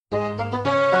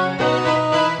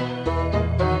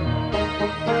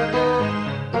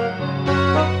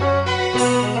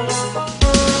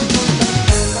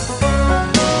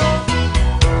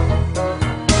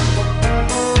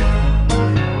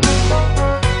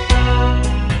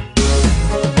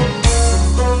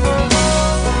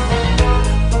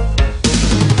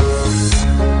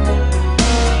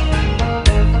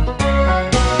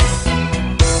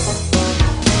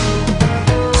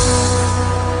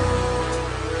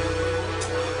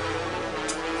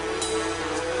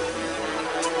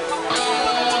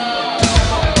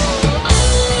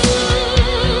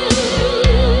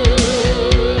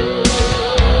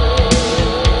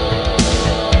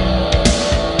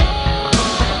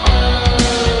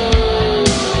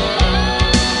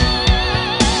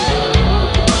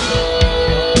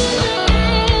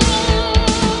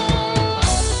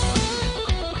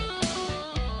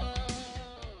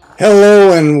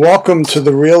and welcome to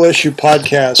the Real Issue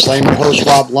Podcast. I'm your host,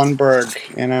 Rob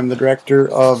Lundberg, and I'm the director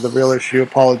of the Real Issue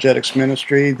Apologetics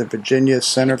Ministry, the Virginia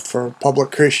Center for Public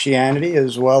Christianity,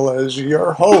 as well as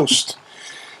your host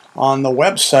on the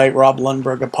website, Rob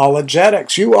Lundberg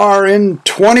Apologetics. You are in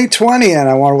 2020, and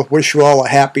I want to wish you all a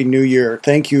happy new year.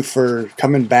 Thank you for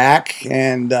coming back,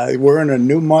 and we're in a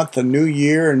new month, a new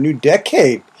year, a new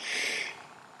decade.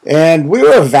 And we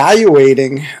were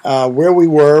evaluating where we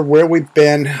were, where we've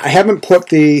been. I haven't put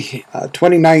the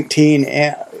 2019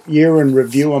 year in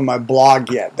review on my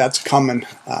blog yet. That's coming.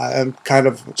 I'm kind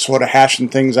of sort of hashing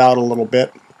things out a little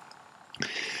bit.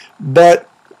 But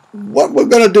what we're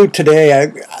going to do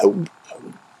today,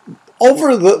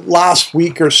 over the last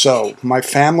week or so, my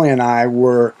family and I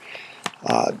were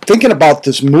thinking about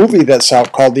this movie that's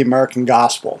out called The American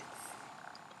Gospel,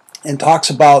 and talks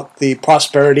about the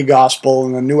prosperity gospel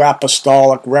and the new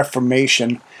apostolic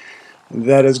reformation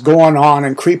that is going on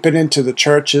and creeping into the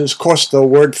churches. Of course, the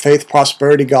word faith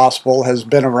prosperity gospel has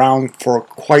been around for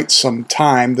quite some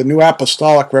time. The new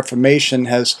apostolic reformation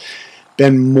has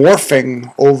been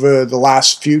morphing over the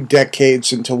last few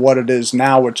decades into what it is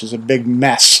now, which is a big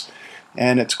mess.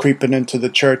 And it's creeping into the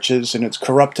churches, and it's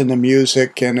corrupting the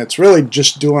music, and it's really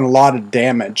just doing a lot of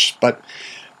damage. But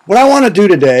what I want to do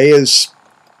today is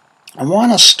I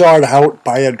want to start out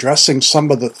by addressing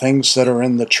some of the things that are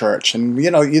in the church. And,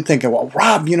 you're thinking, well,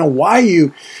 Rob, why are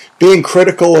you being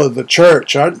critical of the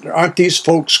church? Aren't these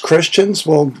folks Christians?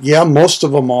 Well, yeah, most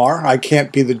of them are. I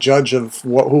can't be the judge of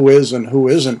who is and who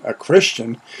isn't a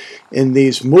Christian in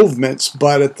these movements.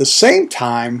 But at the same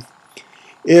time,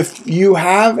 if you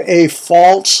have a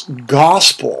false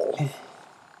gospel,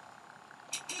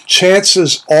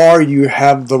 chances are you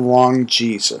have the wrong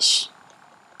Jesus.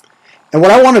 And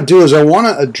what I want to do is I want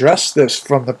to address this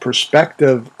from the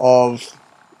perspective of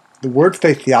the word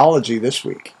faith theology this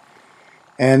week.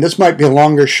 And this might be a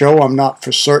longer show. I'm not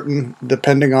for certain,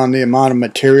 depending on the amount of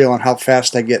material and how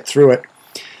fast I get through it.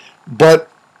 But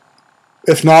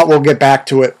if not, we'll get back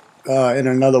to it in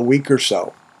another week or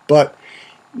so. But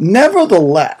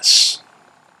nevertheless,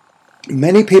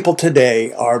 many people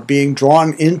today are being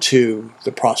drawn into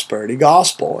the prosperity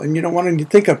gospel. And when you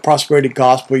think of prosperity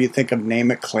gospel, you think of Name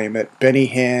It, Claim It, Benny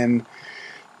Hinn,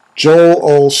 Joel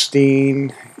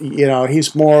Osteen.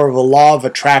 He's more of a law of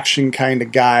attraction kind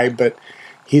of guy, but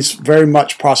he's very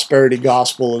much prosperity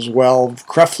gospel as well.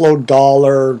 Creflo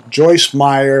Dollar, Joyce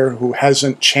Meyer, who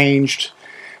hasn't changed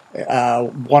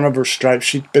one of her stripes.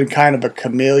 She's been kind of a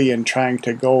chameleon trying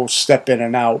to go step in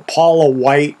and out. Paula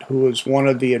White, who is one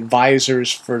of the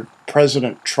advisors for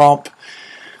President Trump.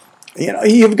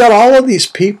 You've got all of these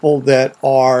people that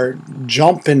are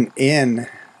jumping in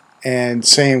and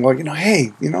saying, well,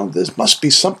 hey, there must be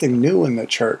something new in the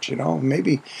church.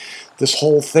 Maybe this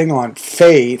whole thing on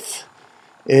faith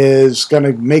is going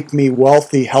to make me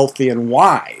wealthy, healthy, and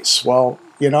wise. Well,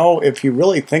 if you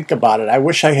really think about it, I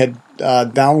wish I had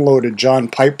downloaded John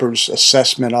Piper's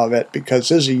assessment of it, because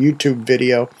there's a YouTube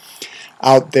video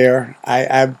out there.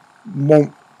 I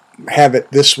won't have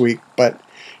it this week, but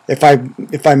if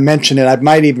I mention it, I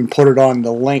might even put it on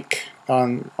the link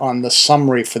on the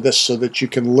summary for this so that you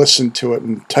can listen to it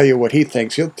and tell you what he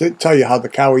thinks. He'll tell you how the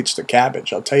cow eats the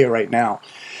cabbage. I'll tell you right now.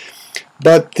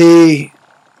 But the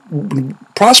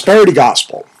prosperity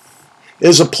gospel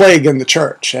is a plague in the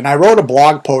church. And I wrote a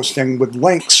blog posting with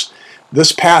links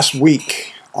this past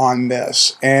week on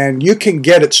this. And you can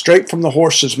get it straight from the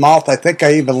horse's mouth. I think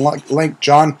I even linked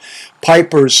John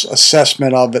Piper's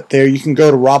assessment of it there. You can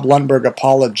go to Rob Lundberg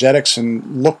Apologetics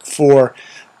and look for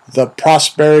the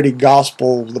prosperity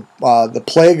gospel, the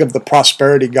plague of the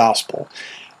prosperity gospel.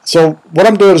 So what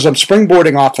I'm doing is I'm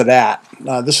springboarding off of that.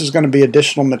 This is going to be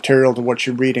additional material to what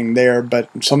you're reading there, but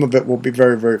some of it will be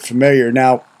very, very familiar.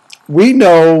 Now, we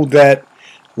know that,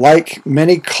 like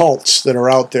many cults that are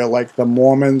out there, like the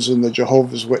Mormons and the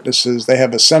Jehovah's Witnesses, they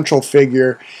have a central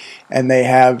figure and they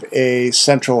have a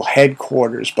central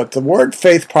headquarters. But the word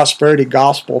faith prosperity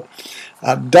gospel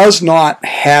does not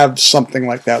have something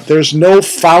like that. There's no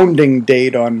founding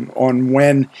date on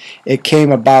when it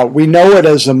came about. We know it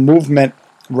as a movement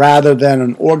rather than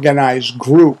an organized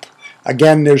group.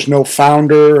 Again, there's no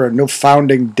founder or no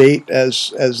founding date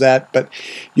as that. But,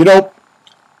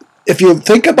 if you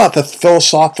think about the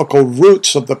philosophical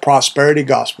roots of the prosperity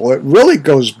gospel, it really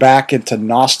goes back into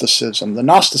Gnosticism. The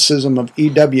Gnosticism of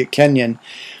E.W. Kenyon,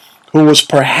 who was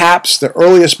perhaps the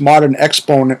earliest modern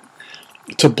exponent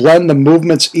to blend the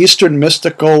movement's Eastern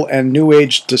mystical and New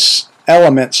Age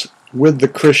elements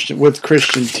with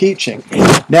Christian teaching.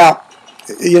 Now,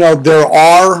 there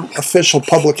are official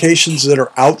publications that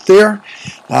are out there,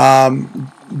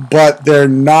 but they're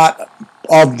not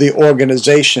of the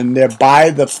organization. They're by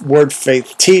the Word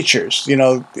Faith teachers. You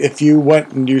know, if you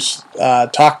went and you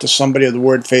talked to somebody of the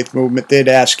Word Faith movement, they'd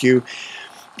ask you,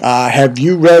 have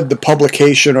you read the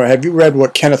publication, or have you read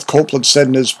what Kenneth Copeland said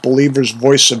in his Believer's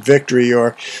Voice of Victory,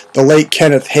 or the late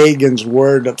Kenneth Hagin's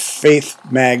Word of Faith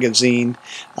magazine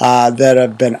that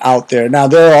have been out there? Now,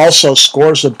 there are also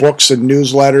scores of books and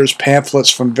newsletters,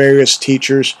 pamphlets from various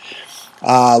teachers,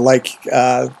 like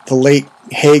the late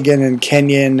Hagin and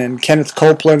Kenyon and Kenneth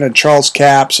Copeland and Charles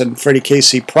Capps and Freddie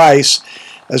Casey Price,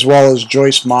 as well as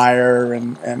Joyce Meyer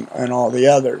and all the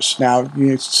others. Now,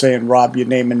 you're saying, Rob, you're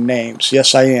naming names.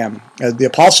 Yes, I am. The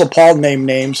Apostle Paul named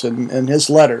names in his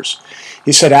letters.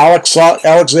 He said,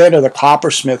 Alexander the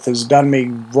coppersmith has done me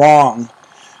wrong.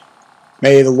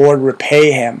 May the Lord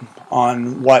repay him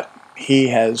on what he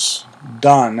has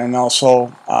done. And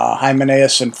also,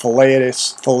 Hymenaeus and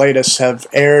Philetus have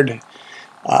erred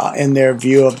in their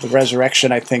view of the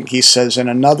resurrection, I think he says in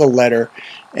another letter.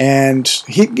 And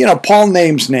Paul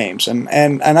names names,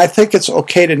 and I think it's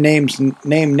okay to name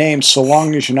names so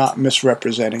long as you're not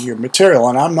misrepresenting your material.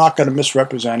 And I'm not going to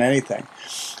misrepresent anything.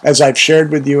 As I've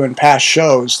shared with you in past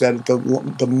shows, that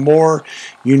the more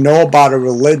you know about a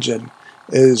religion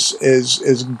is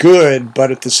good,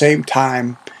 but at the same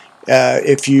time,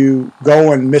 if you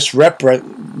go and misrepresent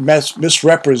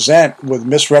with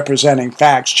misrepresenting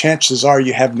facts, chances are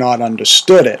you have not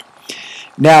understood it.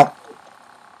 Now,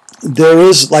 there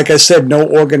is, like I said, no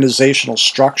organizational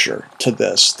structure to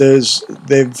this.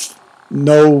 They've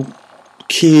no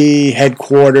key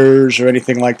headquarters or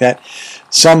anything like that.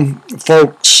 Some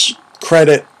folks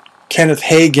credit Kenneth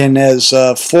Hagin as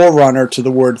a forerunner to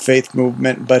the Word Faith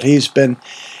movement, but he's been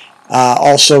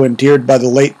also endeared by the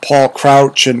late Paul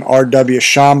Crouch and R.W.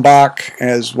 Schambach,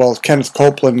 as well as Kenneth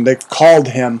Copeland. They've called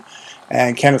him,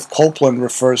 and Kenneth Copeland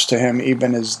refers to him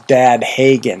even as Dad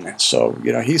Hagin. So,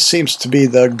 he seems to be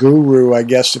the guru, I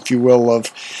guess, if you will,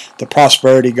 of the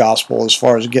prosperity gospel as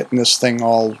far as getting this thing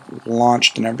all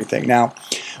launched and everything. Now,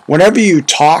 whenever you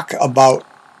talk about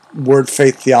Word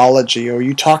Faith theology, or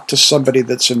you talk to somebody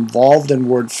that's involved in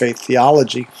Word Faith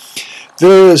theology,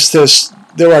 there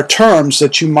are terms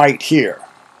that you might hear.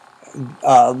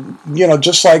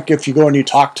 Just like if you go and you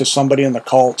talk to somebody in the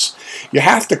cults, you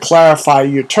have to clarify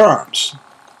your terms.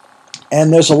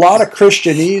 And there's a lot of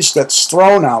Christianese that's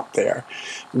thrown out there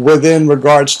within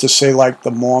regards to, say, like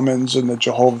the Mormons and the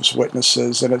Jehovah's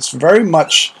Witnesses, and it's very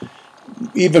much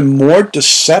even more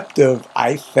deceptive,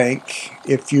 I think,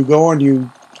 if you go and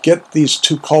you get these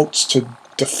two cults to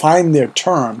define their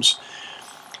terms,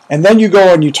 and then you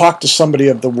go and you talk to somebody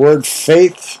of the Word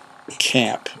Faith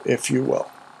camp, if you will.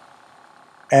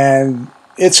 And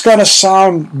it's going to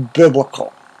sound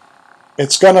biblical.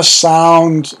 It's going to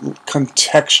sound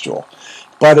contextual.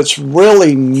 But it's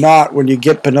really not when you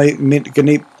get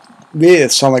beneath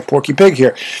it sounds like Porky Pig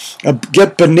here.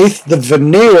 Get beneath the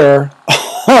veneer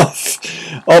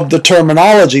of the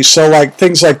terminology. So like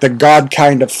things like the God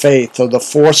kind of faith, or the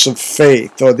force of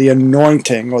faith, or the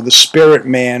anointing, or the spirit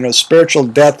man, or spiritual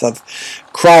death of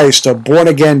Christ, or born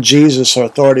again Jesus, or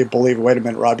authority believer. Wait a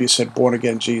minute, Rob, you said born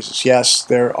again Jesus. Yes,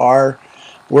 there are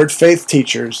Word Faith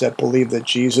teachers that believe that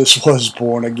Jesus was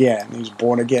born again. He's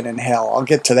born again in hell. I'll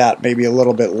get to that maybe a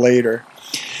little bit later.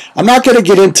 I'm not going to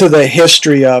get into the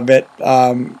history of it,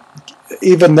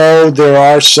 even though there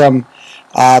are some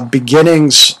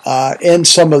beginnings in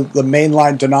some of the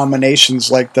mainline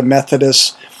denominations like the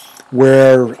Methodists,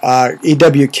 where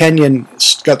E.W. Kenyon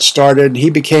got started. He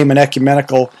became an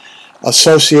ecumenical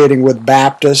associating with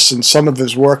Baptists, and some of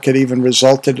his work had even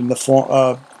resulted in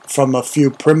the from a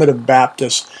few primitive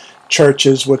Baptist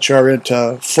churches which are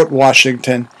into foot washing.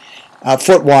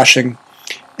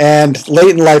 And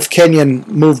late in life, Kenyon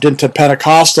moved into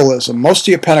Pentecostalism. Most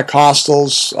of you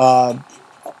Pentecostals,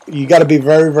 you got to be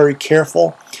very, very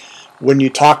careful when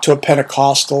you talk to a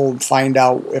Pentecostal and find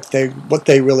out what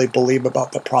they really believe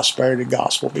about the prosperity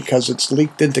gospel, because it's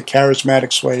leaked into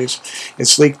charismatic sways,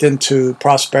 it's leaked into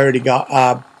prosperity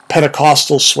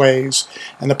Pentecostal sways,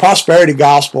 and the prosperity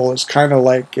gospel is kind of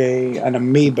like an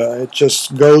amoeba. It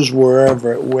just goes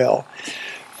wherever it will.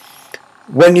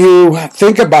 When you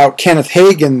think about Kenneth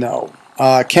Hagin, though,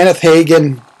 Kenneth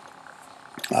Hagin,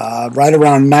 right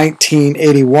around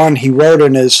 1981, he wrote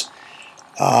in his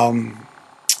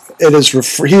he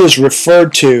is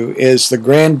referred to as the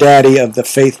granddaddy of the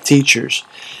faith teachers.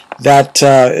 That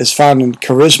is found in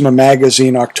Charisma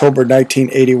Magazine, October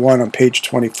 1981, on page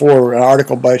 24, an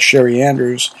article by Sherry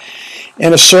Andrews.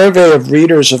 In a survey of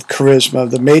readers of Charisma,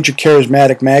 the major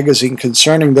charismatic magazine,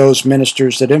 concerning those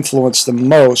ministers that influenced them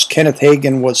most, Kenneth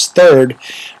Hagin was third,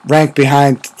 ranked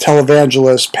behind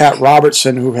televangelist Pat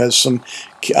Robertson, who has some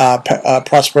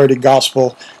prosperity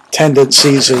gospel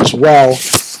tendencies as well,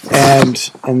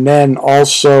 and then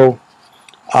also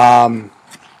the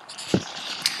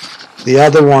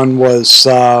other one was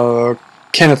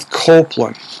Kenneth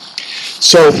Copeland.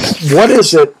 So what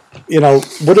is it?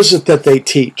 What is it that they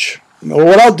teach? Well,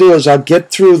 what I'll do is I'll get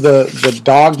through the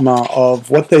dogma of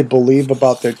what they believe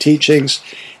about their teachings,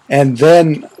 and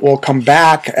then we'll come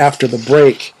back after the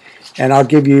break, and I'll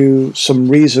give you some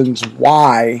reasons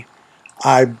why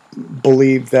I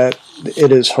believe that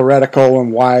it is heretical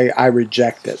and why I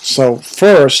reject it. So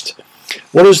first,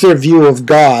 what is their view of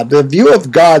God? The view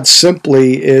of God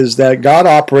simply is that God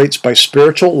operates by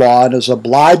spiritual law and is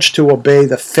obliged to obey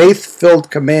the faith-filled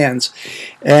commands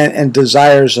and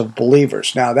desires of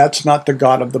believers. Now, that's not the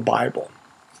God of the Bible.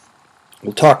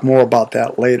 We'll talk more about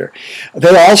that later.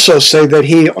 They also say that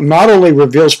he not only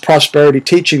reveals prosperity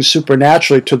teaching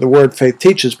supernaturally to the word faith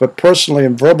teaches, but personally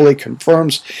and verbally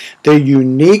confirms their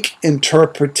unique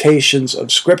interpretations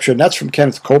of Scripture. And that's from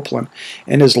Kenneth Copeland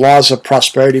in his Laws of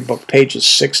Prosperity book, pages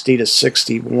 60 to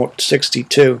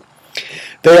 62.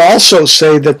 They also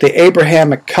say that the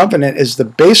Abrahamic covenant is the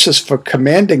basis for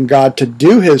commanding God to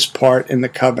do his part in the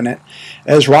covenant.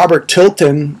 As Robert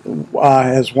Tilton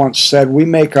has once said, we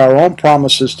make our own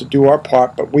promises to do our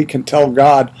part, but we can tell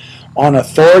God on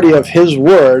authority of his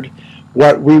word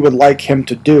what we would like him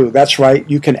to do. That's right,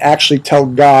 you can actually tell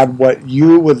God what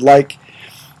you would like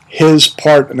his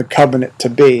part in the covenant to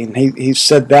be. And he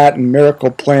said that in Miracle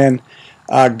Plan,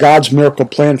 God's Miracle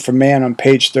Plan for Man on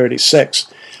page 36.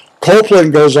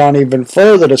 Copeland goes on even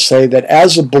further to say that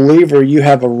as a believer, you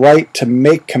have a right to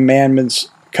make commands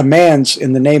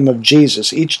in the name of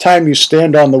Jesus. Each time you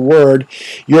stand on the word,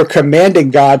 you're commanding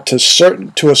God to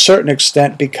a certain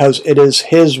extent because it is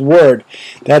his word.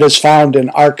 That is found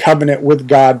in Our Covenant with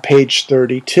God, page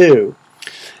 32.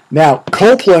 Now,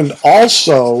 Copeland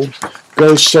also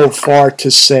goes so far to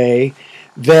say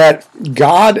that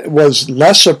God was the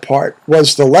lesser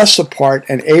part,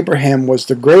 and Abraham was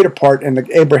the greater part in the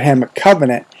Abrahamic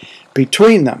covenant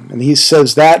between them. And he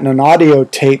says that in an audio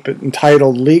tape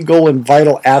entitled Legal and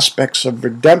Vital Aspects of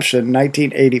Redemption,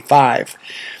 1985.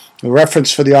 The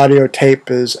reference for the audio tape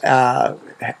is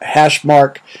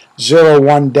hashmark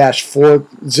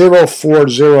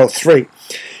 01-0403.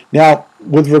 Now,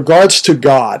 with regards to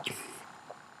God,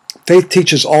 faith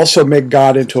teachers also make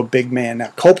God into a big man.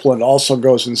 Now, Copeland also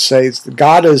goes and says that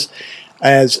God is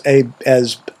as a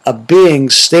being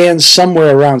stands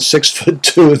somewhere around 6'2" and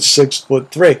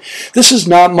 6'3". This is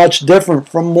not much different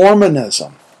from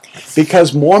Mormonism,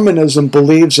 because Mormonism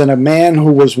believes in a man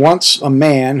who was once a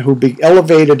man who be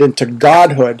elevated into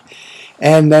godhood,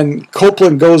 and then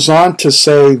Copeland goes on to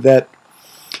say that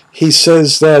he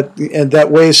says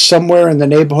that weighs somewhere in the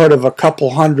neighborhood of a couple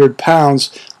 100 pounds,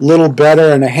 little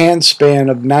better, and a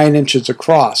handspan of 9 inches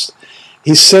across.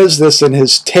 He says this in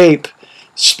his tape,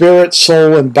 Spirit,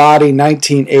 Soul, and Body,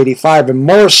 1985. And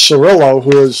Morris Cerullo,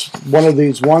 who is one of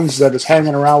these ones that is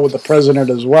hanging around with the president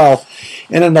as well,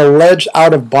 in an alleged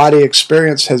out-of-body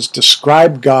experience has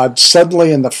described God.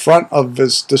 Suddenly in the front of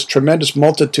this tremendous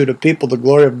multitude of people, the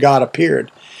glory of God appeared.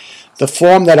 The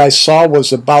form that I saw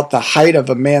was about the height of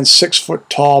a man 6 foot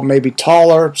tall, maybe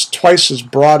taller, twice as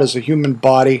broad as a human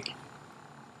body,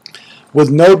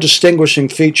 with no distinguishing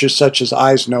features such as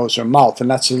eyes, nose, or mouth. And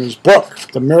that's in his book,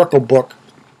 The Miracle Book,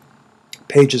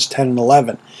 pages 10 and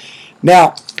 11.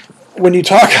 Now, when you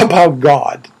talk about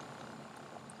God,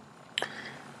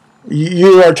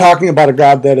 you are talking about a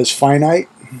God that is finite,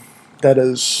 that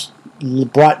is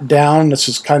brought down. This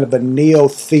is kind of a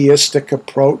neo-theistic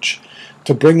approach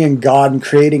to bringing God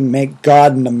and make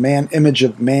God in the image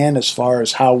of man as far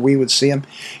as how we would see him.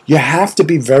 You have to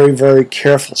be very, very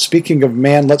careful. Speaking of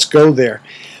man, let's go there.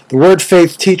 The word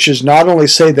faith teachers not only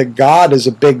say that God is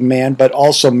a big man, but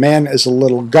also man is a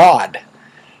little God.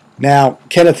 Now,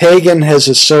 Kenneth Hagin has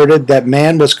asserted that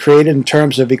man was created in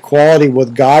terms of equality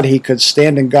with God. He could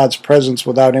stand in God's presence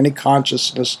without any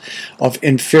consciousness of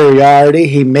inferiority.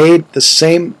 He made us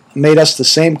the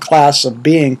same class of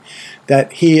being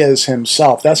that he is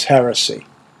himself. That's heresy.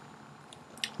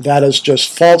 That is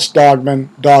just false dogma.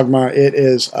 It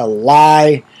is a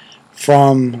lie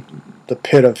from the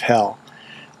pit of hell.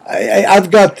 I've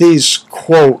got these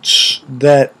quotes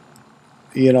that,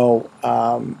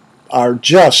 are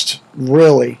just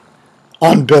really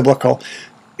unbiblical.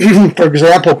 For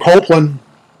example, Copeland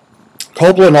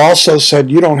also said,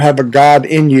 you don't have a God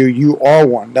in you, you are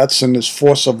one. That's in his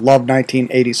Force of Love,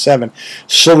 1987.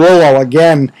 Cerullo,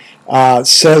 again,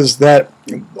 says that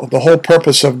the whole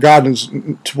purpose of God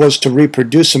was to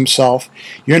reproduce himself.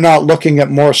 You're not looking at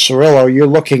Morris Cerullo. You're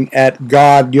looking at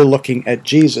God. You're looking at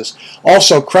Jesus.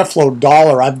 Also, Creflo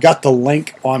Dollar, I've got the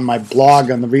link on my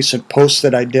blog on the recent post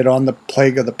that I did on the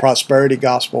Plague of the Prosperity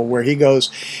Gospel, where he goes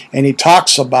and he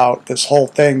talks about this whole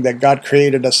thing that God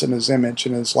created us in his image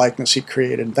and his likeness. He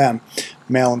created them,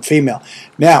 male and female.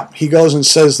 Now, he goes and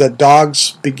says that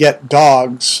dogs beget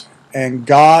dogs, and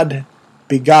God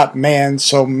begot man,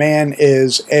 so man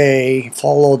is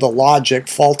follow the logic,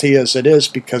 faulty as it is,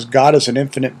 because God is an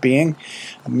infinite being,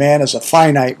 man is a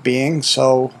finite being.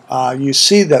 So you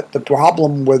see that the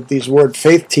problem with these word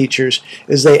faith teachers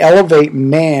is they elevate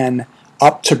man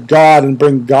up to God and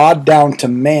bring God down to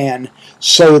man,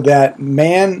 so that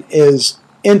man is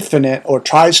infinite or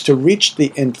tries to reach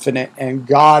the infinite, and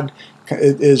God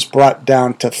is brought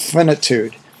down to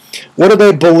finitude. What do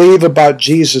they believe about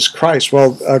Jesus Christ?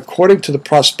 Well, according to the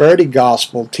prosperity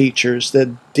gospel teachers,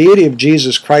 the deity of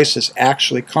Jesus Christ is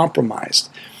actually compromised.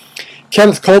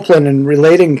 Kenneth Copeland, in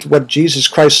relating to what Jesus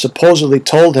Christ supposedly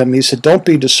told him, he said, "Don't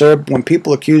be disturbed when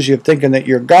people accuse you of thinking that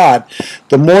you're God.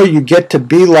 The more you get to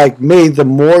be like me, the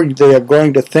more they are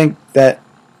going to think that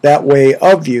way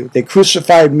of you. They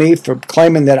crucified me for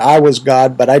claiming that I was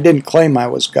God, but I didn't claim I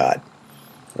was God."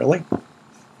 Really?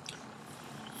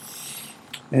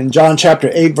 In John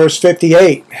chapter 8, verse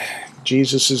 58,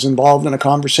 Jesus is involved in a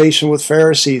conversation with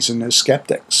Pharisees and the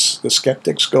skeptics. The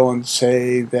skeptics go and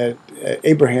say that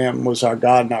Abraham was our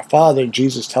God and our Father.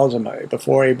 Jesus tells them,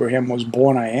 "Before Abraham was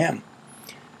born, I am."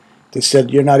 They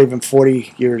said, "You're not even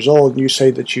 40 years old, and you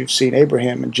say that you've seen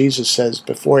Abraham." And Jesus says,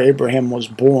 "Before Abraham was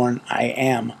born, I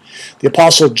am." The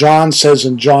Apostle John says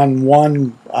in John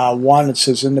 1, it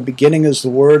says, "In the beginning is the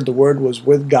Word was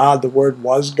with God, the Word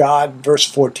was God." Verse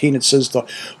 14, it says, "The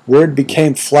Word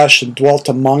became flesh and dwelt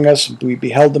among us, and we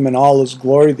beheld him in all his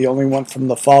glory, the only one from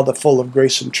the Father, full of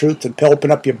grace and truth." And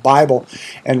open up your Bible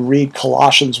and read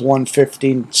Colossians 1,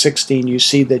 15, 16. You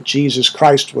see that Jesus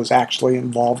Christ was actually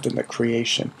involved in the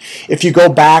creation. If you go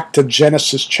back to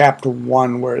Genesis chapter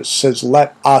 1, where it says,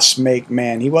 "Let us make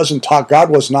man," God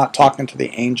was not talking to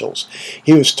the angels.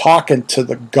 He was talking to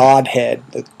the Godhead,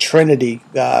 the Trinity,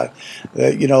 the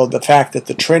fact that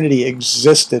the Trinity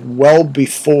existed well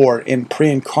before in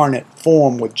pre-incarnate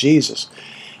form with Jesus.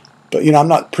 But, I'm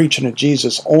not preaching to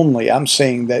Jesus only. I'm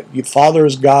saying that your Father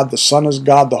is God, the Son is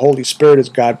God, the Holy Spirit is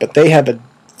God, but they have a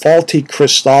faulty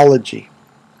Christology.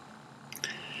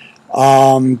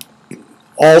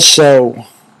 Also,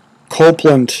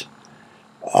 Copeland,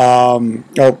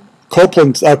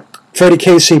 Freddie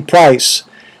K.C. Price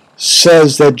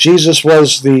says that Jesus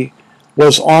was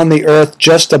on the earth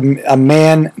just a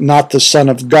man, not the Son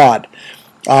of God.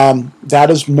 That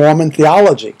is Mormon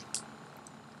theology.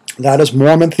 That is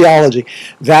Mormon theology.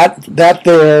 That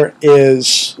there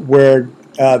is where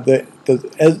the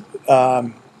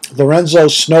Lorenzo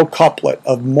Snow couplet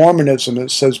of Mormonism, it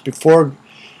says, "Before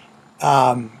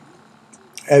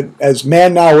as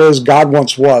man now is, God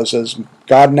once was. As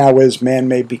God now is, man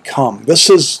may become." This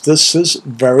is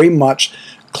very much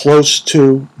close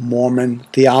to Mormon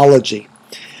theology.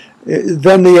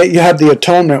 Then you have the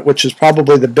atonement, which is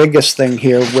probably the biggest thing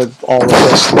here with all of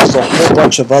this. There's a whole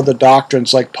bunch of other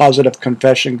doctrines like positive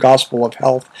confession, gospel of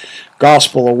health,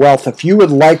 gospel of wealth. If you would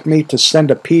like me to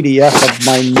send a PDF of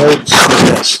my notes for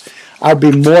this, I'd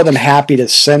be more than happy to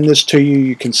send this to you.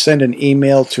 You can send an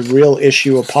email to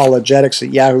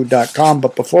realissueapologetics@yahoo.com.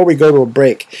 But before we go to a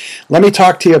break, let me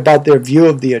talk to you about their view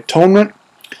of the atonement.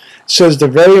 It says the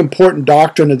very important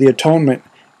doctrine of the atonement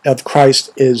of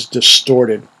Christ is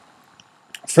distorted.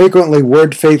 Frequently,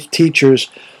 word faith teachers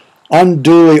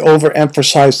unduly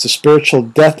overemphasize the spiritual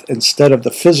death instead of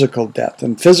the physical death.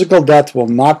 And physical death will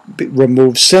not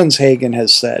remove sins, Hagen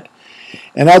has said.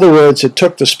 In other words, it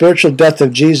took the spiritual death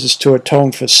of Jesus to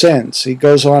atone for sins. He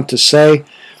goes on to say,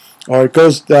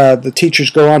 the teachers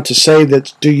go on to say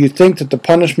that, "Do you think that the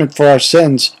punishment for our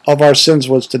sins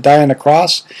was to die on a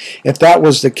cross? If that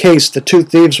was the case, the two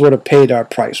thieves would have paid our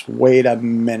price." Wait a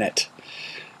minute.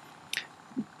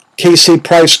 K.C.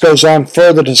 Price goes on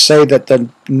further to say that the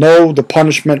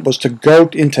punishment was to go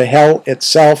into hell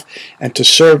itself and to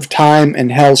serve time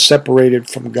in hell separated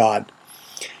from God.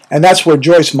 And that's where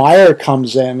Joyce Meyer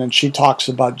comes in, and she talks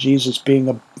about Jesus being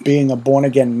a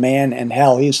born-again man in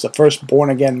hell. He's the first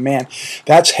born-again man.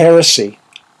 That's heresy.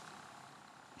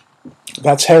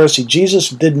 That's heresy. Jesus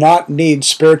did not need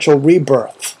spiritual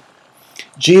rebirth.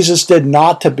 Jesus did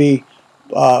not to be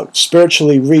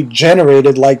spiritually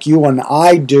regenerated like you and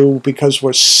I do because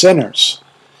we're sinners.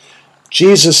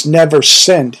 Jesus never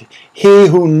sinned. He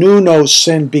who knew no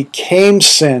sin became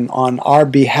sin on our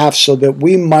behalf so that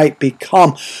we might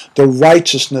become the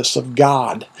righteousness of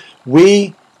God.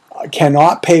 We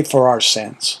cannot pay for our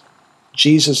sins.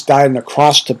 Jesus died on the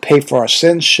cross to pay for our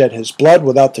sins, shed his blood.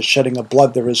 Without the shedding of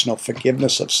blood, there is no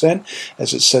forgiveness of sin,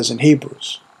 as it says in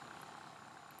Hebrews.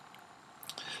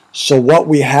 So what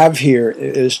we have here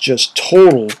is just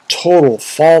total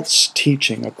false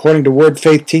teaching. According to Word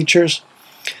Faith teachers,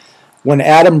 when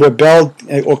Adam rebelled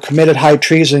or committed high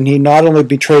treason, he not only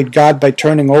betrayed God by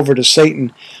turning over to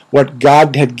Satan what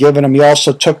God had given him, he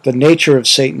also took the nature of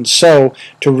Satan. So,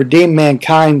 to redeem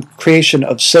mankind, creation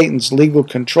of Satan's legal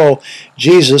control,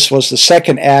 Jesus was the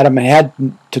second Adam and had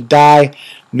to die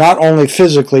not only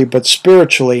physically but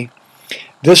spiritually.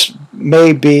 This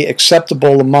may be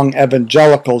acceptable among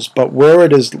evangelicals, but where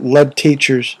it has led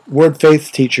teachers, Word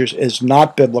Faith teachers, is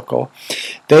not biblical.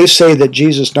 They say that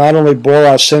Jesus not only bore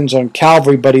our sins on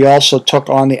Calvary, but he also took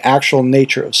on the actual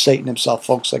nature of Satan himself.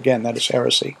 Folks, again, that is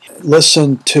heresy.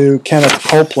 Listen to Kenneth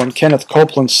Copeland. Kenneth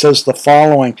Copeland says the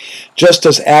following: just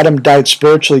as Adam died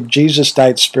spiritually, Jesus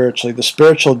died spiritually. The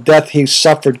spiritual death he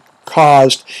suffered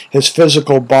caused his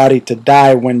physical body to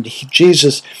die. When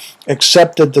Jesus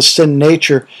accepted the sin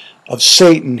nature of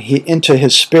Satan into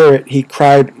his spirit, he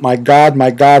cried, my God,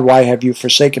 why have you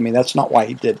forsaken me?" That's not why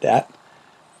he did that.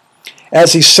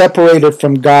 As he separated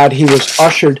from God, he was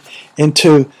ushered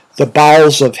into the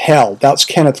bowels of hell. That's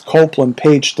Kenneth Copeland,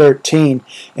 page 13,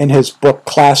 in his book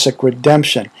Classic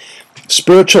Redemption.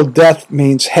 Spiritual death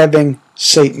means having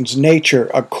Satan's nature,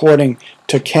 according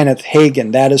to Kenneth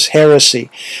Hagin. That is heresy.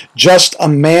 Just a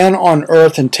man on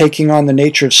earth and taking on the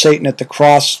nature of Satan at the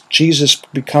cross, Jesus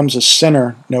becomes a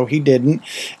sinner. No, he didn't.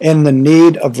 In the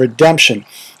need of redemption.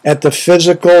 At the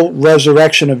physical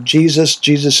resurrection of Jesus,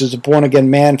 Jesus is a born-again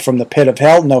man from the pit of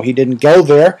hell. No, he didn't go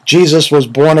there. Jesus was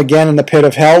born again in the pit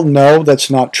of hell. No,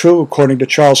 that's not true, according to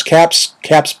Charles Capps.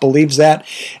 Capps believes that.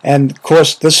 And, of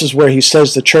course, this is where he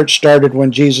says the church started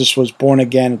when Jesus was born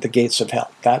again at the gates of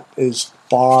hell. That is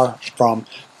far from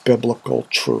biblical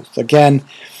truth. Again,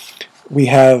 we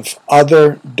have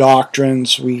other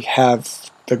doctrines. We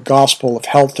have the gospel of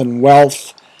health and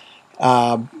wealth.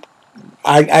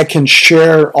 I can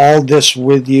share all this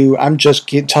with you. I'm just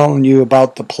telling you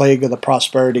about the plague of the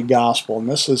prosperity gospel. And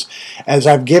this is, as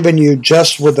I've given you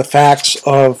just with the facts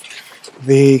of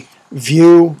the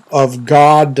view of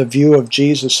God, the view of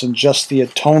Jesus, and just the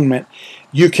atonement,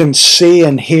 you can see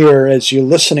and hear as you're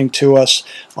listening to us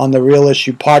on the Real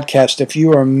Issue podcast. If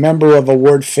you are a member of a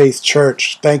Word Faith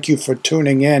church, thank you for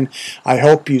tuning in. I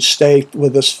hope you stay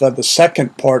with us for the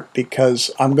second part,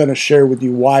 because I'm going to share with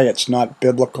you why it's not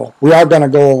biblical. We are going to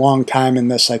go a long time in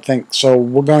this, I think, so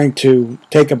we're going to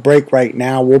take a break right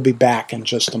now. We'll be back in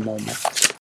just a moment.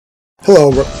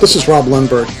 Hello, this is Rob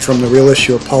Lundberg from the Real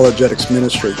Issue Apologetics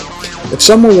Ministry. If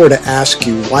someone were to ask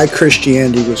you why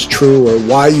Christianity was true or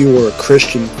why you were a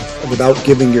Christian without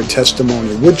giving your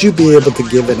testimony, would you be able to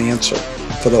give an answer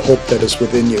for the hope that is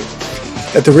within you?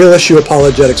 At the Real Issue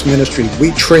Apologetics Ministry,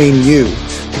 we train you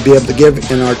to be able to give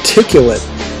an articulate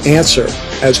answer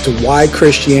as to why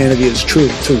Christianity is true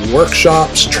through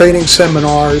workshops, training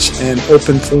seminars, and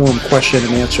open forum question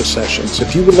and answer sessions.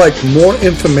 If you would like more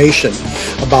information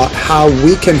about how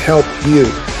we can help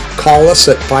you, call us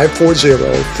at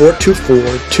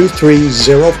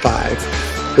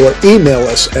 540-424-2305 or email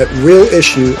us at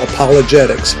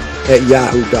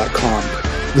realissueapologetics@yahoo.com.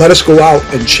 Let us go out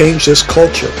and change this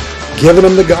culture, giving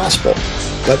them the gospel,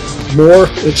 but more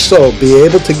so, be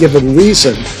able to give a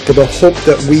reason for the hope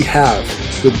that we have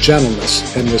with gentleness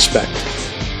and respect.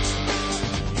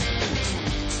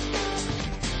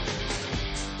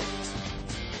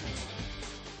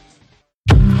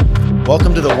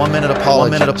 Welcome to the 1 Minute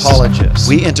Apologist.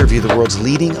 We interview the world's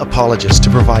leading apologists to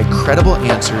provide credible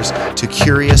answers to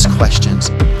curious questions.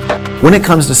 When it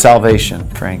comes to salvation,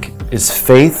 Frank, is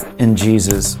faith in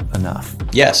Jesus enough?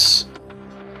 Yes.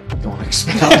 Don't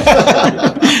expect.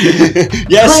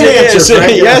 Yes, it is.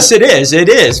 Yes, it is. It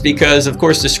is, because, of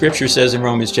course, the scripture says in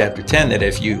Romans chapter 10 that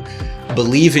if you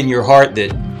believe in your heart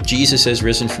that Jesus has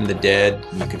risen from the dead,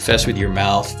 you confess with your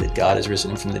mouth that God has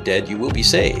risen from the dead, you will be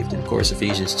saved. And, of course,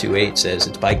 Ephesians 2:8 says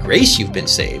it's by grace you've been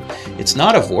saved. It's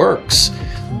not of works.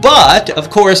 But, of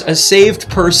course, a saved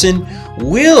person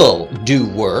will do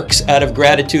works out of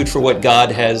gratitude for what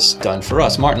God has done for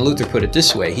us. Martin Luther put it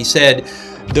this way. He said,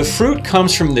 "The fruit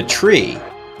comes from the tree.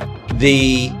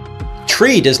 The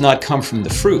tree does not come from the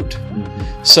fruit."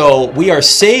 So we are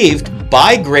saved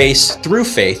by grace through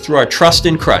faith, through our trust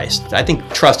in Christ. I think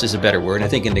trust is a better word. I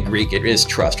think in the Greek it is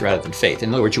trust rather than faith.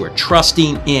 In other words, you are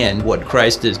trusting in what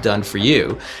Christ has done for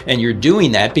you. And you're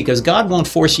doing that because God won't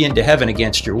force you into heaven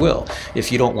against your will.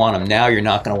 If you don't want him now, you're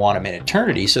not going to want him in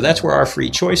eternity. So that's where our free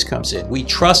choice comes in. We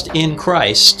trust in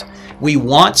Christ. We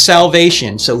want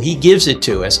salvation, so he gives it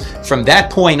to us. From that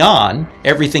point on,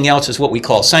 everything else is what we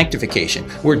call sanctification.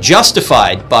 We're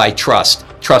justified by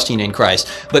trusting in Christ,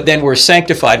 but then we're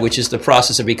sanctified, which is the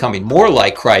process of becoming more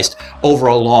like Christ over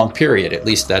a long period. At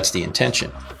least that's the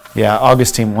intention. Yeah,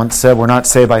 Augustine once said, we're not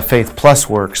saved by faith plus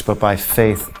works, but by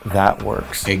faith that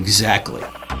works. Exactly.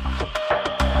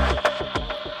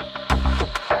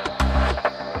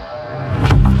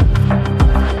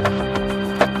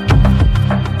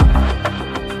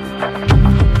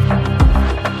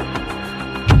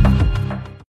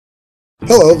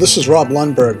 Hello, this is Rob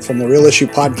Lundberg from the Real Issue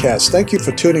Podcast. Thank you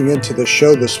for tuning into this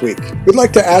show this week. We'd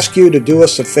like to ask you to do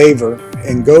us a favor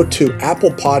and go to Apple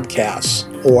Podcasts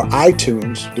or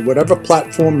iTunes, whatever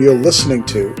platform you're listening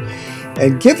to,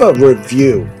 and give a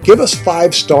review. Give us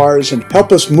 5 stars and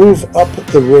help us move up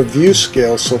the review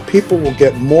scale so people will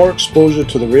get more exposure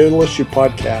to the Real Issue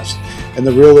Podcast and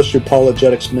the Real Issue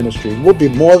Apologetics Ministry. We'll be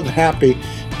more than happy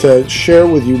to share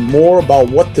with you more about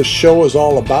what the show is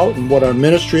all about and what our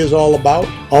ministry is all about.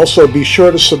 Also, be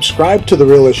sure to subscribe to the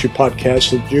Real Issue Podcast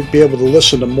so that you'll be able to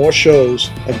listen to more shows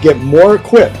and get more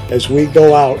equipped as we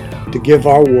go out to give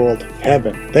our world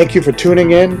heaven. Thank you for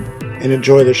tuning in and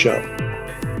enjoy the show.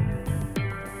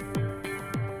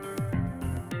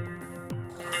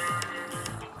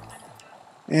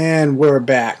 And we're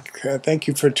back. Thank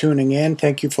you for tuning in.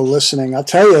 Thank you for listening. I'll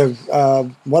tell you,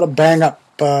 what a bang-up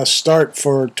start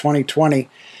for 2020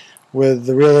 with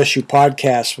the Real Issue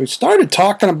Podcast. We started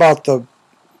talking about the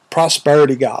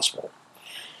prosperity gospel.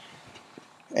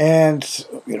 And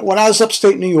when I was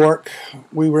upstate New York,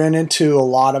 we ran into a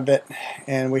lot of it,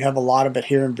 and we have a lot of it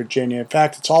here in Virginia. In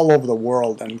fact, it's all over the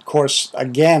world. And of course,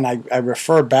 again, I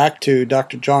refer back to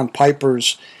Dr. John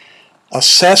Piper's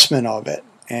assessment of it,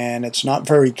 and it's not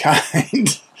very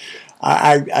kind.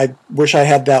 I wish I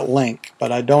had that link,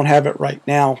 but I don't have it right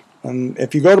now. And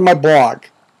if you go to my blog,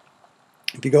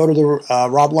 if you go to the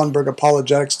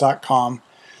roblundbergapologetics.com,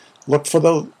 look for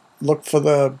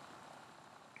the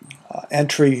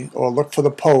entry, or look for the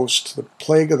post, The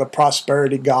Plague of the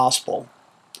Prosperity Gospel,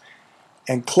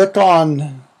 and click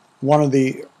on one of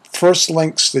the first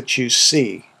links that you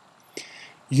see.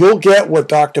 You'll get what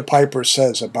Dr. Piper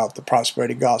says about the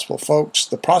prosperity gospel. Folks,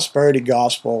 the prosperity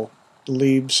gospel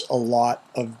leaves a lot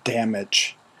of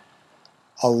damage.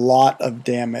 A lot of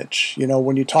damage.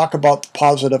 When you talk about the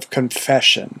positive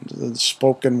confession, the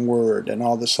spoken word, and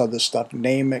all this other stuff,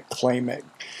 name it, claim it.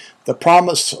 The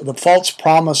false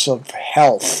promise of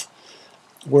health,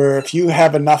 where if you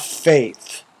have enough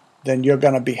faith, then you're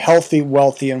going to be healthy,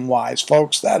 wealthy, and wise.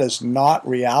 Folks, that is not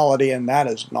reality, and that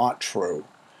is not true.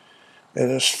 It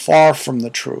is far from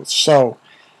the truth. So,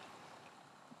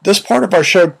 this part of our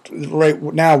show right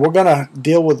now, we're going to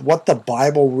deal with what the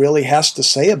Bible really has to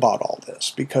say about all this.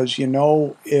 Because,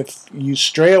 if you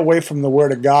stray away from the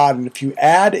Word of God, and if you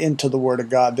add into the Word of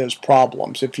God, there's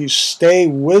problems. If you stay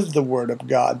with the Word of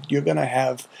God, you're going to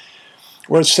have,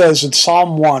 where it says in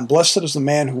Psalm 1, "Blessed is the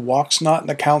man who walks not in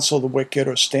the counsel of the wicked,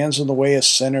 or stands in the way of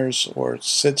sinners, or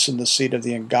sits in the seat of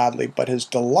the ungodly, but his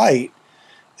delight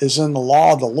is in the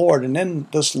law of the Lord, and in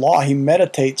this law he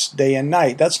meditates day and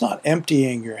night." That's not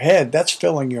emptying your head. That's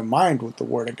filling your mind with the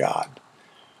Word of God.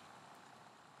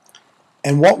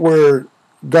 And what we're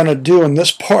going to do in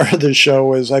this part of the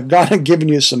show is I've gone and given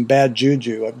you some bad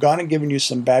juju. I've gone and given you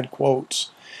some bad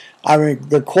quotes. I mean,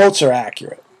 the quotes are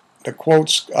accurate. The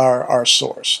quotes are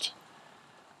sourced.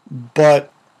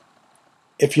 But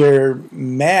if you're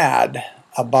mad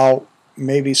about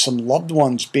maybe some loved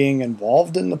ones being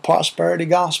involved in the prosperity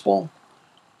gospel,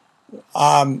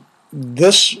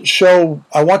 this show,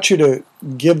 I want you to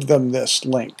give them this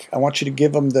link. I want you to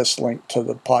give them this link to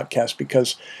the podcast,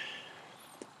 because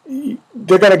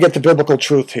they're going to get the biblical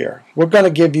truth here. We're going to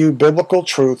give you biblical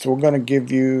truth. We're going to give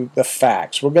you the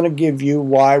facts. We're going to give you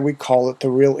why we call it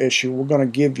the real issue. We're going to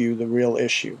give you the real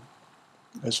issue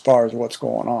as far as what's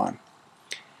going on.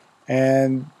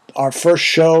 And our first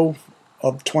show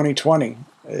of 2020,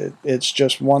 it's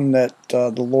just one that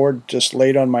the Lord just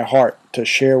laid on my heart to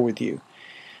share with you.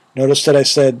 Notice that I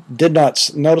did not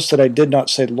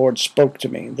say the Lord spoke to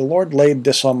me. The Lord laid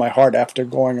this on my heart after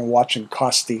going and watching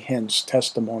Costi Hinn's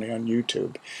testimony on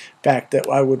YouTube. In fact, that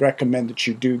I would recommend that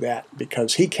you do that,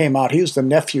 because he came out. He was the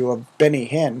nephew of Benny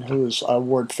Hinn, who is a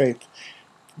Word Faith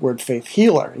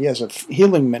healer. He has a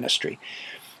healing ministry.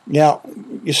 Now,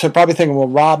 you're probably thinking, well,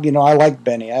 Rob, I like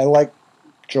Benny. I like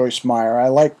Joyce Meyer. I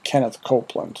like Kenneth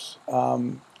Copeland.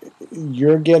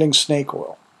 You're getting snake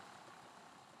oil.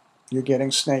 You're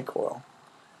getting snake oil.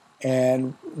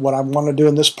 And what I want to do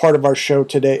in this part of our show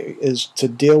today is to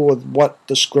deal with what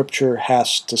the Scripture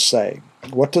has to say.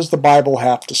 What does the Bible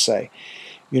have to say?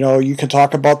 You know, you can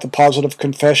talk about the positive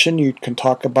confession. You can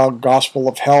talk about gospel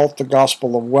of health, the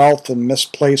gospel of wealth, and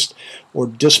misplaced or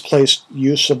displaced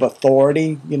use of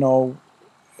authority. You know,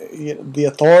 the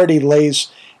authority lays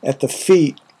at the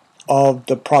feet of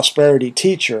the prosperity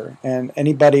teacher, and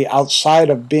anybody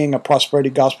outside of being a prosperity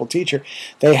gospel teacher,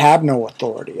 they have no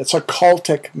authority. It's a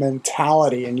cultic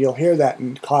mentality, and you'll hear that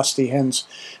in Costi Hinn's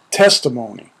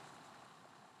testimony.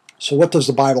 So what does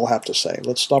the Bible have to say?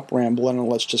 Let's stop rambling and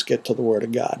let's just get to the Word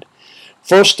of God.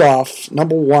 First off,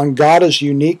 number one, God is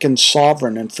unique and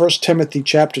sovereign. In 1 Timothy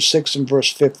chapter 6 and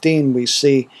verse 15, we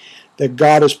see that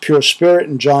God is pure spirit.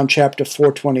 In John chapter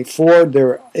 4:24,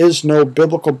 there is no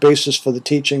biblical basis for the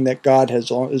teaching that God has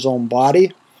his own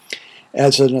body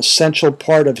as an essential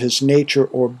part of his nature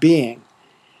or being.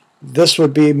 This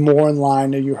would be more in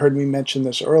line, and you heard me mention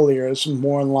this earlier, is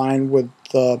more in line with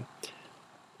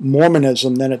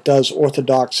Mormonism than it does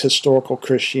Orthodox historical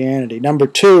Christianity. Number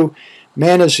two,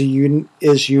 man is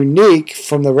unique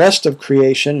from the rest of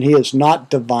creation. He is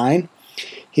not divine.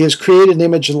 He is created in the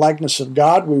image and likeness of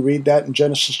God. We read that in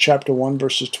Genesis chapter 1,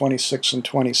 verses 26 and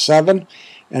 27,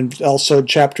 and also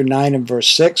chapter 9 and verse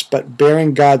 6, but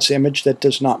bearing God's image, that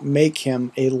does not make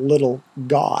him a little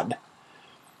God.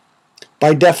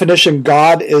 By definition,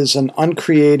 God is an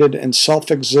uncreated and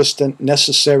self-existent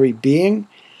necessary being.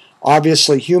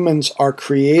 Obviously, humans are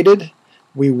created.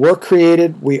 We were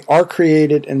created, we are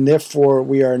created, and therefore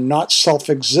we are not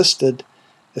self-existent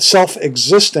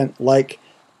like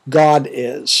God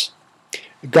is.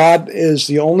 God is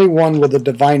the only one with a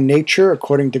divine nature,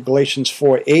 according to Galatians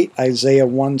 4:8, Isaiah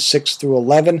 1:6 through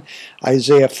 11,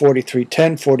 Isaiah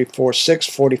 43:10, 44:6,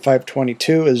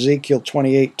 45:22, Ezekiel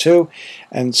 28:2,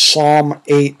 and Psalm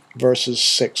 8, verses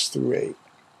 6 through 8.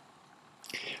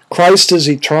 Christ is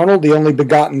eternal, the only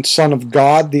begotten Son of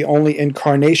God, the only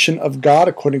incarnation of God,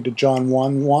 according to John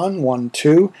 1:1,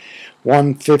 1:2,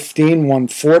 1:15,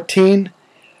 1:14,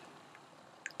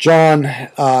 John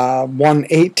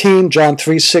 1:18, John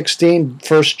 3:16,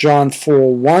 1 John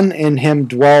 4:1. In him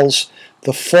dwells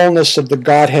the fullness of the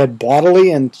Godhead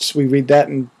bodily, and we read that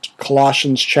in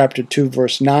Colossians chapter 2,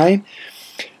 verse 9.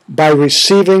 By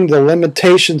receiving the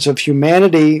limitations of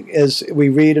humanity, as we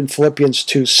read in Philippians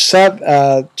 2,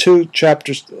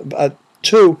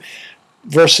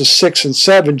 verses 6 and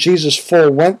 7, Jesus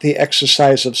forewent the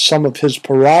exercise of some of his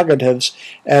prerogatives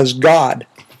as God,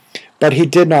 but he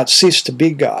did not cease to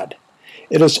be God.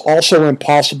 It is also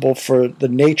impossible for the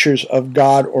natures of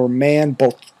God or man,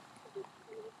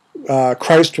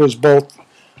 Christ was both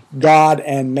God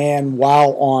and man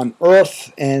while on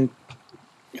earth, and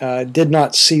did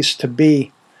not cease to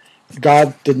be.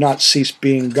 God did not cease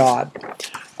being God.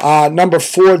 Number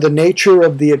four, the nature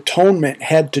of the atonement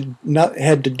had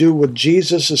to do with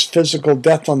Jesus' physical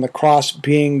death on the cross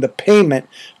being the payment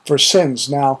for sins.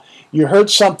 Now, you heard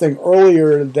something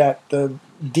earlier that the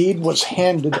deed was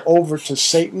handed over to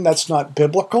Satan. That's not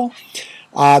biblical.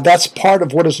 That's part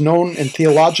of what is known in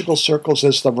theological circles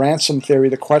as the ransom theory.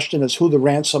 The question is who the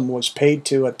ransom was paid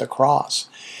to at the cross.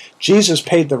 Jesus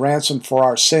paid the ransom for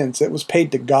our sins. It was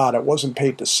paid to God. It wasn't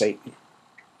paid to Satan.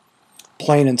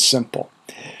 Plain and simple.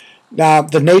 Now,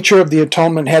 the nature of the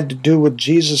atonement had to do with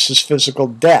Jesus' physical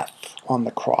death on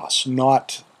the cross,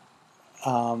 not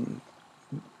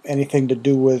anything to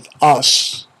do with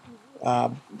us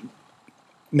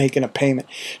making a payment.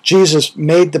 Jesus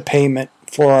made the payment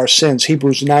for our sins.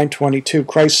 Hebrews 9:22.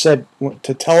 Christ said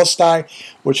to telestai,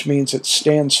 which means it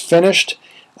stands finished.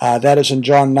 That is in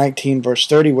John 19, verse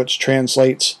 30, which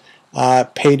translates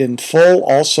paid in full.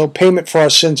 Also, payment for our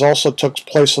sins also took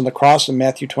place on the cross in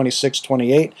Matthew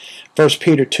 26:28, 1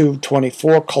 Peter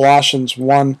 2:24, Colossians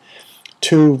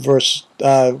 1:2, verse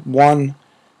 1,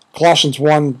 Colossians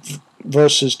 1,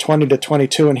 verses 20 to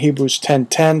 22, and Hebrews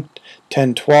 10:10,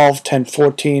 10:12,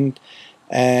 10:14,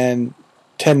 and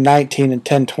 10:19 and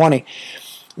 10:20.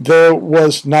 There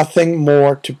was nothing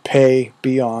more to pay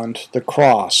beyond the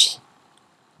cross.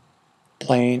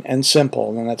 Plain and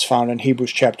simple, and that's found in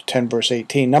Hebrews chapter 10, verse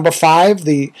 18. Number five,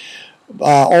 the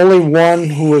only one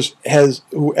who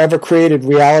ever created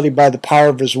reality by the power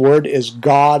of his word is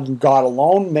God and God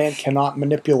alone. Man cannot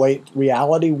manipulate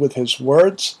reality with his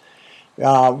words.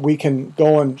 We can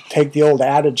go and take the old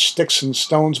adage, sticks and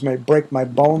stones may break my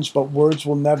bones, but words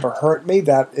will never hurt me.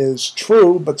 That is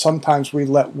true, but sometimes we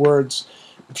let words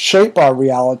shape our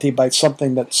reality by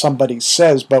something that somebody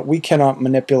says, but we cannot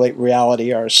manipulate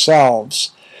reality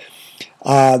ourselves.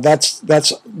 That's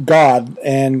God,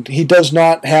 and He does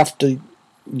not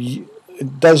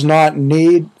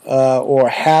need or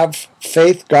have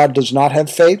faith. God does not have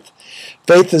faith.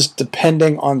 Faith is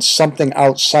depending on something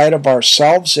outside of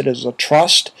ourselves. It is a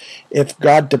trust. If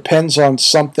God depends on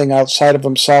something outside of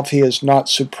himself, he is not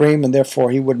supreme, and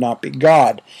therefore he would not be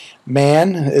God.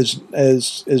 Man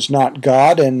is not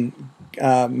God, and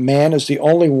man is the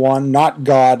only one, not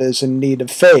God, is in need of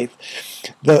faith.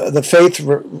 The faith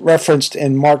referenced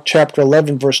in Mark chapter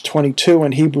 11, verse 22,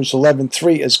 and Hebrews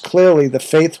 11:3 is clearly the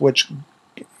faith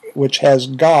which has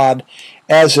God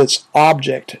as its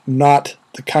object, not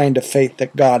the kind of faith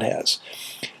that God has.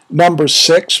 Number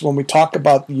 6, when we talk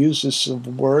about the uses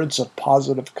of words of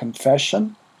positive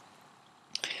confession,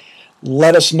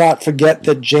 let us not forget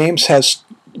that James has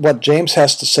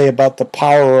to say about the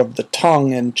power of the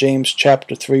tongue in James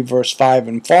chapter 3, verse 5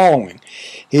 and following.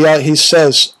 He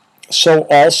says, "So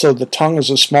also the tongue is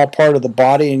a small part of the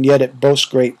body, and yet it boasts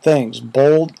great things.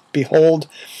 Behold,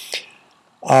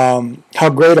 how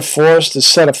great a forest is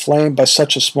set aflame by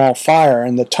such a small fire.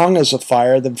 And the tongue is a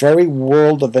fire, the very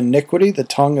world of iniquity. The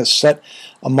tongue is set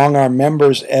among our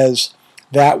members as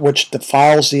that which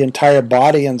defiles the entire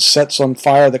body and sets on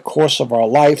fire the course of our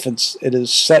life, and it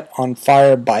is set on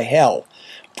fire by hell."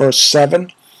 Verse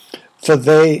 7,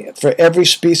 For every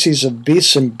species of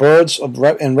beasts and birds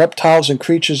and reptiles and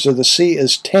creatures of the sea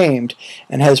is tamed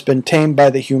and has been tamed by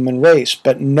the human race.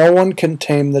 But no one can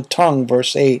tame the tongue.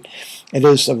 Verse 8, it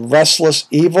is a restless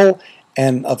evil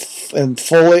and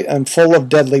full of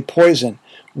deadly poison.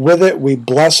 With it we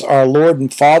bless our Lord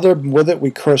and Father, and with it we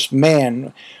curse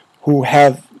man, who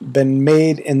have been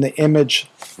made in the image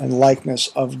and likeness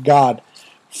of God.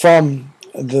 From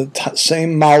the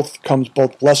same mouth comes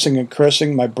both blessing and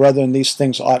cursing. My brethren, these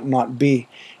things ought not be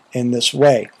in this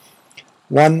way.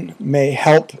 One may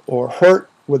help or hurt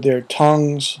with their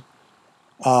tongues,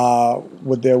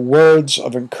 with their words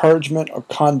of encouragement or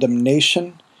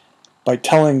condemnation, by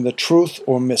telling the truth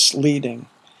or misleading.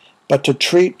 But to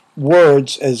treat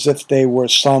words as if they were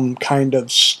some kind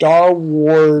of Star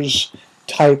Wars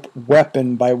type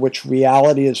weapon by which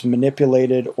reality is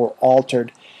manipulated or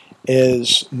altered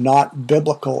is not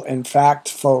biblical. In fact,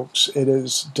 folks, it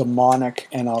is demonic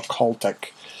and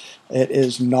occultic. It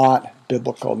is not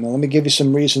biblical. Now, let me give you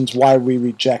some reasons why we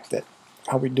reject it.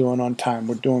 How are we doing on time?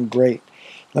 We're doing great.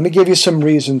 Let me give you some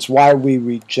reasons why we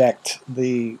reject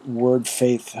the word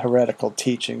faith heretical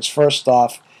teachings. First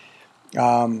off,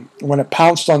 when it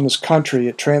pounced on this country,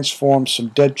 it transformed some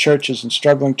dead churches and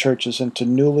struggling churches into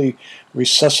newly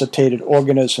resuscitated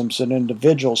organisms and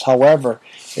individuals. However,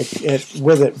 it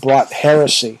with it brought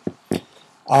heresy.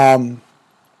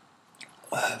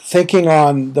 Thinking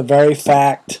on the very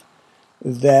fact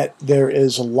that there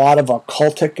is a lot of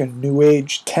occultic and New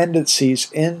Age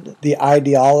tendencies in the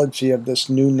ideology of this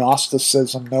new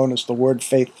Gnosticism known as the word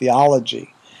faith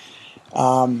theology.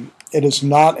 It is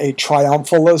not a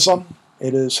triumphalism.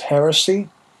 It is heresy,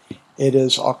 it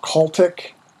is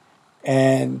occultic,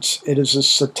 and it is a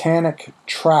satanic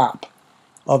trap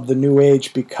of the New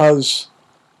Age because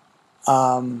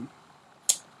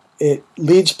it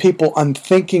leads people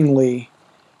unthinkingly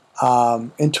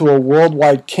into a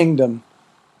worldwide kingdom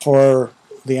for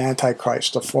the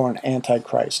Antichrist, or for an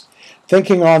Antichrist.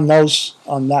 Thinking on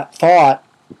that thought,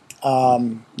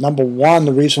 number one,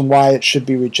 the reason why it should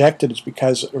be rejected is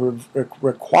because it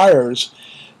requires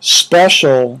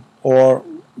special or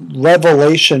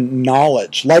revelation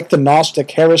knowledge. Like the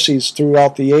Gnostic heresies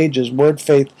throughout the ages, word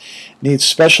faith needs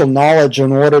special knowledge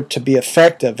in order to be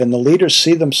effective, and the leaders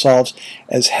see themselves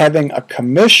as having a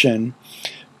commission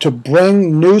to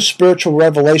bring new spiritual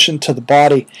revelation to the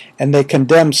body, and they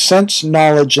condemn sense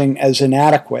knowledging as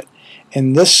inadequate.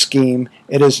 In this scheme,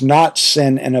 it is not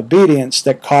sin and obedience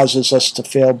that causes us to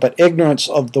fail, but ignorance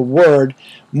of the word.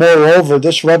 Moreover,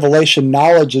 this revelation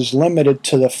knowledge is limited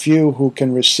to the few who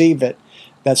can receive it.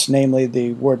 That's namely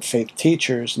the word faith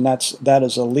teachers, and that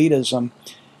is elitism.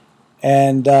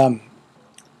 And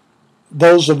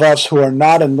those of us who are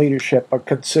not in leadership are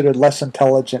considered less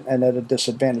intelligent and at a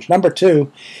disadvantage. Number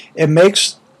two, it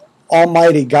makes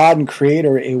Almighty God and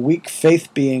Creator a weak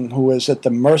faith being who is at the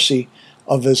mercy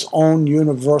of his own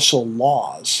universal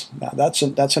laws. Now that's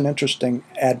an interesting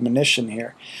admonition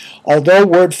here. Although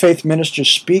word faith ministers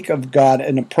speak of God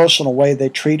in a personal way, they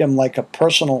treat him like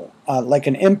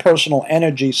an impersonal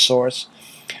energy source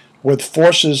with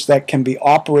forces that can be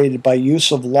operated by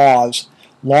use of laws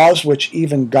which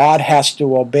even God has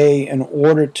to obey in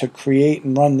order to create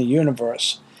and run the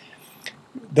universe.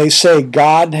 They say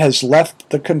God has left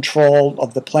the control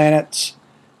of the planets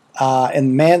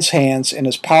in man's hands and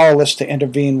is powerless to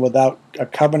intervene without a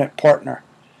covenant partner.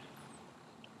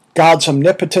 God's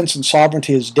omnipotence and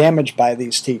sovereignty is damaged by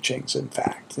these teachings. In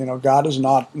fact, God is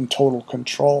not in total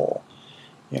control.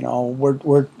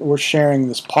 We're sharing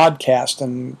this podcast,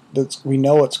 and we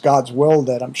know it's God's will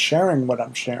that I'm sharing what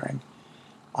I'm sharing.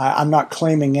 I'm not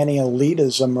claiming any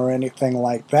elitism or anything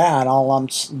like that. All I'm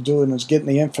doing is getting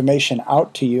the information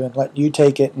out to you and let you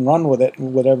take it and run with it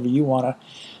and whatever you want to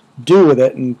do with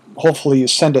it, and hopefully you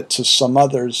send it to some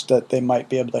others that they might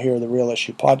be able to hear the Real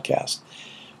Issue podcast.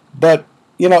 But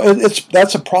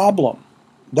that's a problem.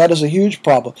 That is a huge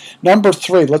problem. Number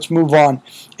 3, let's move on.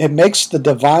 It makes the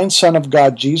divine Son of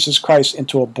God, Jesus Christ,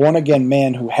 into a born-again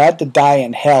man who had to die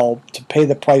in hell to pay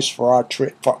the price for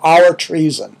our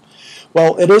treason.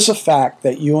 Well, it is a fact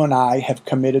that you and I have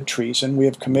committed treason. We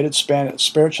have committed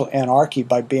spiritual anarchy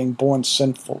by being born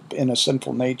sinful in a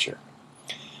sinful nature.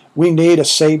 We need a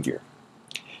Savior.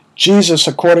 Jesus,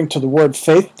 according to the word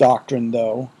faith doctrine,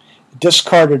 though,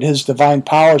 discarded his divine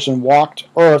powers and walked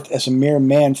earth as a mere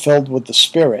man filled with the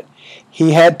Spirit.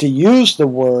 He had to use the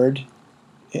word.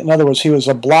 In other words, he was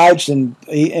obliged and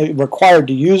required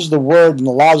to use the word and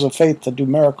the laws of faith to do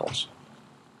miracles.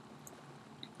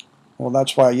 Well,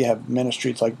 that's why you have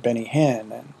ministries like Benny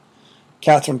Hinn and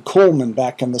Catherine Kuhlman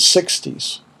back in the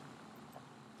 60s.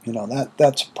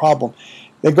 That's a problem.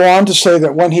 They go on to say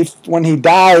that when he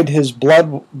died, his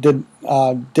blood did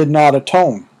not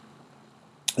atone.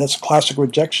 That's classic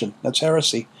rejection. That's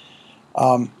heresy.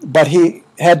 But he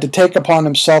had to take upon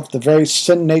himself the very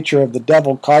sin nature of the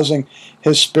devil, causing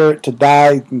his spirit to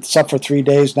die and suffer 3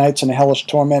 days, nights in a hellish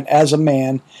torment as a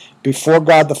man, before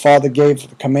God the Father gave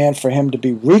the command for him to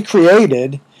be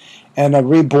recreated and a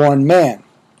reborn man.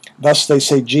 Thus they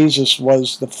say Jesus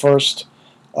was the first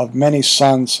of many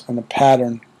sons and a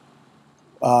pattern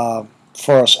for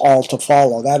us all to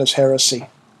follow. That is heresy.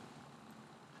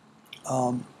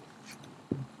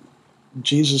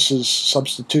 Jesus'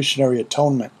 substitutionary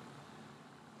atonement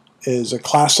is a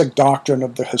classic doctrine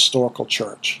of the historical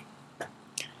church.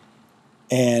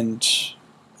 And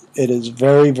it is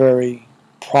very, very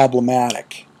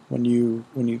problematic when you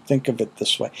think of it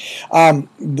this way.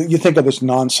 You think of this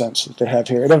nonsense that they have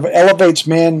here. It elevates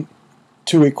man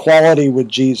to equality with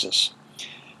Jesus.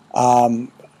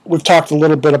 We've talked a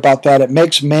little bit about that. It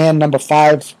makes man, number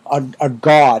 5, a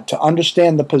god. To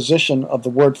understand the position of the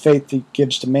word faith he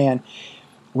gives to man,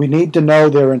 we need to know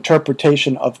their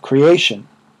interpretation of creation.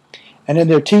 And in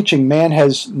their teaching, man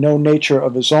has no nature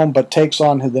of his own, but takes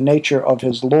on the nature of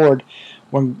his Lord.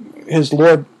 When his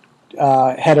Lord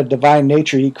had a divine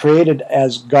nature, he created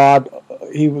as God.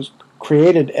 He was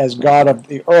created as God of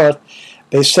the earth.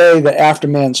 They say that after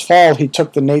man's fall, he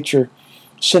took the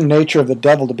sin nature of the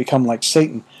devil to become like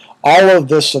Satan. All of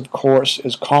this, of course,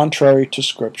 is contrary to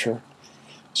Scripture.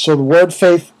 So the word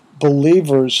faith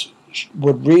believers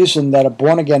would reason that a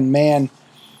born-again man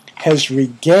has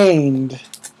regained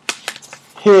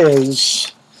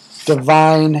his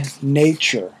divine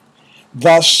nature.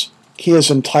 Thus, he is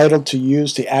entitled to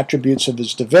use the attributes of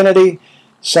his divinity,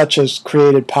 such as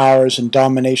created powers and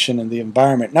domination in the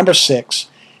environment. Number 6,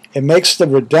 it makes the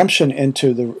redemption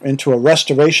into a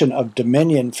restoration of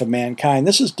dominion for mankind.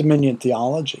 This is dominion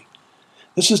theology.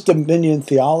 This is dominion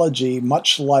theology,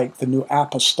 much like the New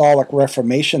Apostolic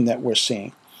Reformation that we're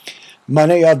seeing.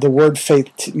 Many of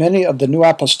the New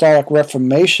Apostolic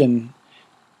Reformation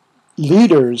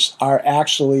leaders are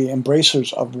actually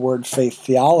embracers of word faith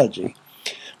theology.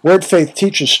 Word faith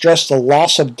teachers stress the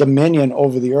loss of dominion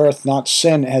over the earth, not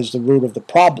sin, as the root of the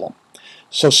problem.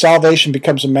 So salvation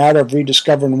becomes a matter of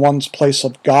rediscovering one's place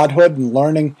of godhood and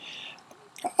learning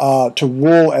to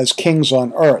rule as kings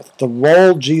on earth. The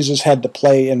role Jesus had to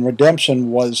play in redemption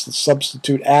was the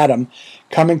substitute Adam,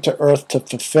 coming to earth to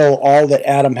fulfill all that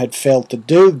Adam had failed to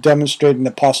do, demonstrating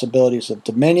the possibilities of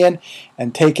dominion,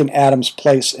 and taking Adam's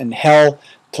place in hell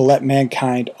to let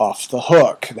mankind off the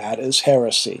hook. That is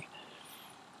heresy.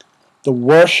 The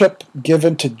worship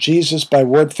given to Jesus by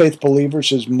word faith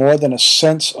believers is more than a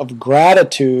sense of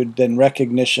gratitude than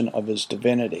recognition of his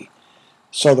divinity.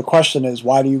 So the question is,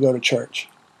 why do you go to church?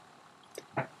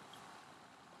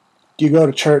 Do you go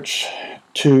to church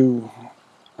to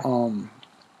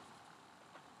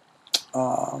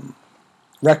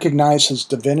recognize his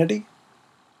divinity?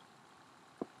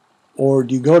 Or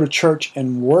do you go to church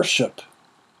and worship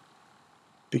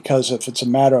because if it's a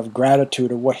matter of gratitude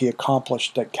of what he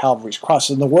accomplished at Calvary's cross?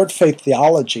 In the word faith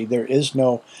theology, there is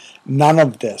none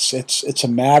of this. It's a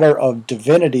matter of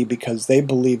divinity because they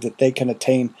believe that they can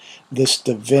attain this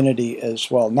divinity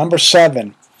as well. Number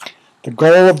 7, the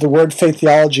goal of the word faith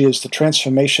theology is the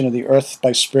transformation of the earth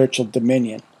by spiritual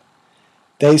dominion.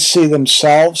 They see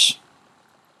themselves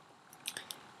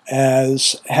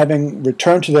As having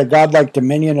returned to their godlike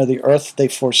dominion of the earth, they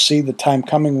foresee the time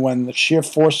coming when the sheer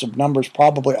force of numbers,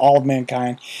 probably all of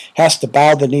mankind, has to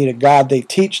bow the knee to God. They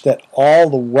teach that all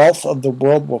the wealth of the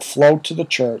world will flow to the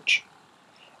church,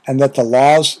 and that the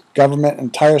laws, government,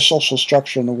 entire social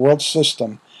structure in the world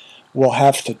system will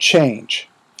have to change.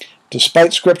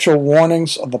 Despite scriptural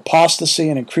warnings of apostasy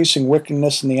and increasing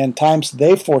wickedness in the end times,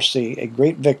 they foresee a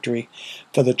great victory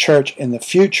for the church in the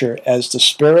future as the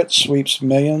Spirit sweeps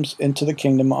millions into the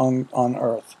kingdom on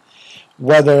earth.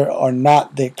 Whether or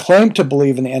not they claim to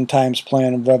believe in the end times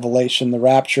plan of Revelation, the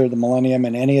rapture, the millennium,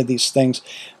 and any of these things,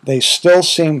 they still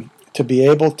seem to be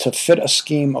able to fit a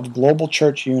scheme of global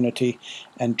church unity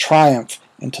and triumph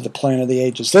into the plan of the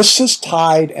ages. This is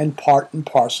tied in part and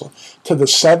parcel to the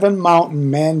seven mountain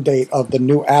mandate of the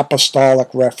New Apostolic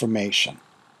Reformation.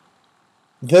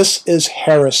 This is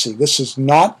heresy. This is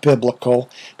not biblical.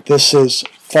 This is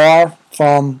far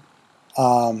from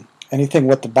anything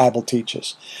what the Bible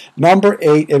teaches. Number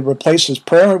 8, it replaces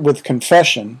prayer with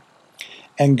confession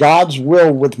and God's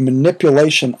will with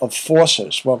manipulation of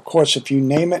forces. Well, of course, if you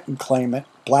name it and claim it,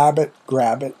 blab it,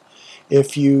 grab it.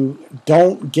 If you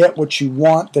don't get what you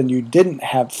want, then you didn't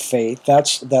have faith.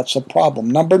 That's a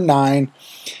problem. Number 9,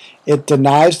 it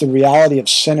denies the reality of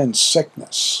sin and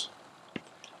sickness.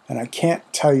 And I can't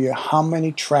tell you how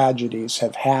many tragedies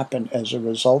have happened as a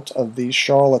result of these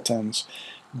charlatans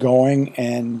going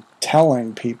and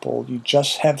telling people, you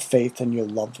just have faith and your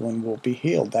loved one will be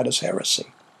healed. That is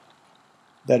heresy.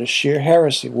 That is sheer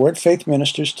heresy. Word Faith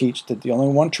ministers teach that the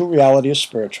only one true reality is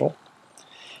spiritual,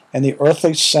 and the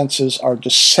earthly senses are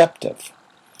deceptive.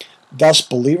 Thus,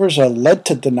 believers are led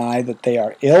to deny that they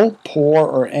are ill, poor,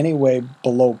 or anyway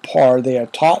below par. They are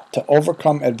taught to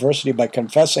overcome adversity by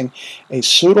confessing a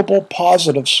suitable,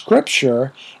 positive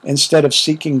scripture instead of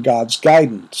seeking God's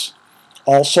guidance.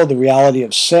 Also, the reality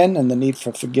of sin and the need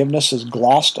for forgiveness is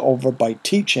glossed over by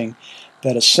teaching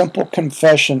that a simple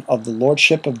confession of the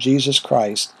Lordship of Jesus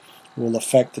Christ will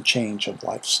affect the change of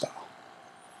lifestyle.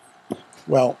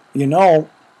 Well,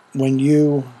 when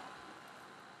you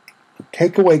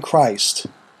take away Christ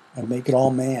and make it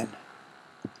all man,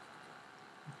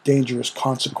 dangerous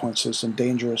consequences and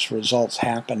dangerous results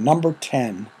happen. Number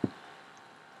 10,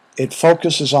 it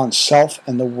focuses on self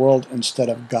and the world instead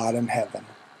of God and heaven.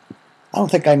 I don't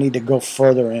think I need to go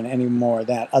further in any more of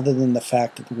that other than the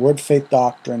fact that the Word Faith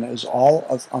doctrine is all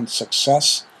on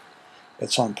success.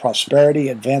 It's on prosperity,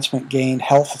 advancement, gain,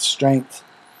 health, strength.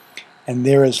 And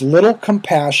there is little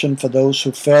compassion for those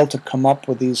who fail to come up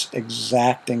with these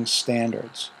exacting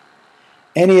standards.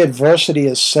 Any adversity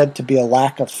is said to be a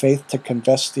lack of faith to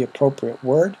confess the appropriate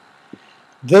word.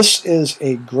 This is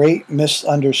a great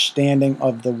misunderstanding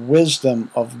of the wisdom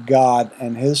of God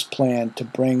and His plan to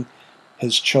bring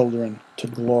His children to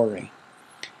glory.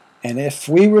 And if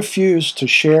we refuse to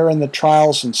share in the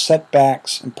trials and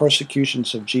setbacks and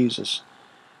persecutions of Jesus,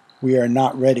 we are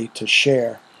not ready to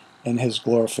share in His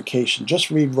glorification.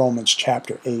 Just read Romans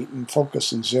chapter 8 and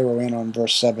focus and zero in on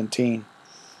verse 17.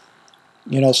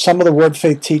 Some of the Word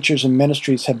Faith teachers and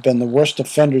ministries have been the worst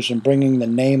offenders in bringing the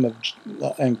name of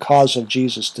and cause of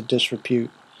Jesus to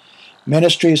disrepute.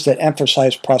 Ministries that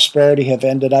emphasize prosperity have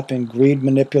ended up in greed,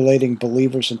 manipulating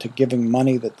believers into giving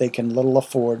money that they can little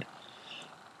afford.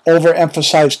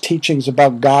 Overemphasized teachings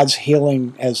about God's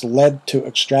healing has led to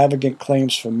extravagant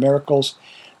claims for miracles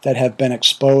that have been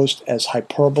exposed as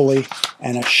hyperbole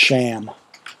and a sham.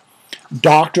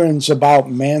 Doctrines about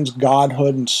man's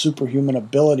godhood and superhuman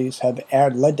abilities have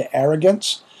led to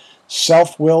arrogance,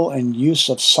 self-will, and use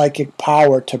of psychic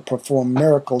power to perform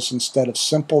miracles instead of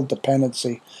simple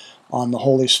dependency on the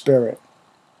Holy Spirit.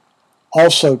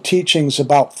 Also, teachings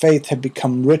about faith have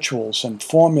become rituals and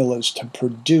formulas to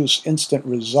produce instant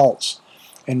results,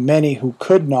 and many who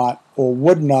could not or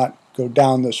would not go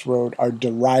down this road are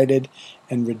derided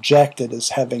and rejected as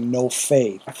having no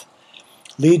faith.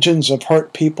 Legions of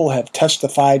hurt people have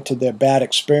testified to their bad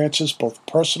experiences both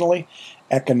personally,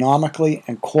 economically,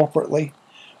 and corporately,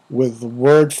 with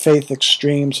word faith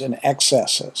extremes and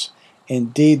excesses.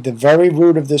 Indeed, the very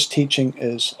root of this teaching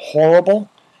is horrible,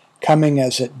 coming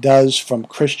as it does from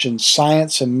Christian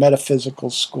science and metaphysical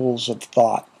schools of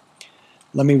thought.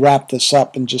 Let me wrap this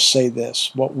up and just say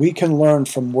this. What we can learn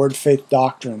from word faith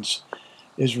doctrines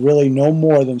is really no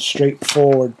more than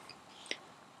straightforward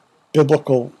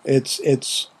biblical.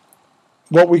 It's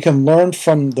what we can learn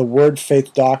from the word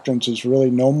faith doctrines is really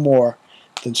no more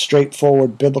than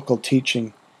straightforward biblical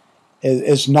teaching.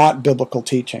 Is not biblical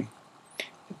teaching.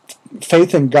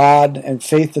 Faith in God and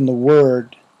faith in the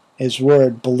Word, His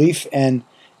Word, belief in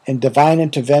divine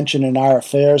intervention in our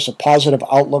affairs, a positive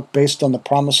outlook based on the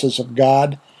promises of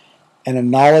God, and a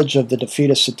knowledge of the defeat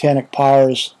of satanic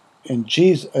powers in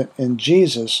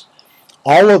Jesus,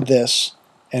 all of this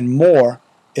and more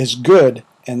is good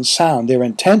and sound. Their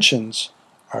intentions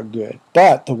are good.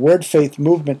 But the Word Faith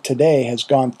movement today has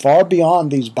gone far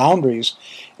beyond these boundaries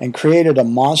and created a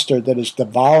monster that is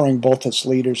devouring both its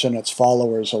leaders and its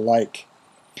followers alike.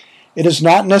 It is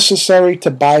not necessary to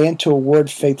buy into a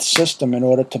Word Faith system in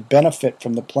order to benefit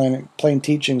from the plain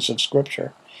teachings of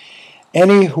Scripture.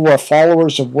 Any who are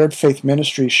followers of Word Faith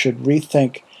ministry should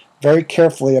rethink very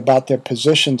carefully about their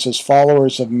positions as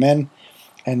followers of men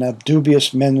and a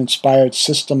dubious men-inspired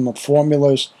system of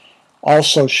formulas.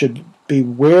 Also should be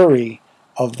wary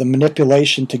of the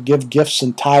manipulation to give gifts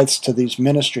and tithes to these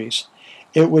ministries.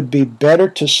 It would be better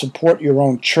to support your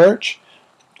own church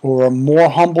or a more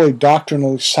humbly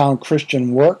doctrinally sound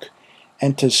Christian work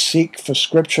and to seek for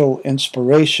scriptural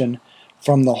inspiration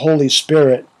from the Holy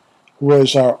Spirit, who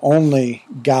is our only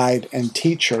guide and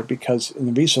teacher, and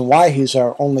the reason why he's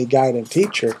our only guide and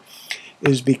teacher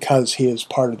is because he is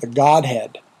part of the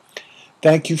Godhead.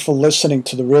 Thank you for listening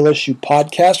to the Real Issue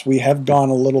Podcast. We have gone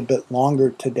a little bit longer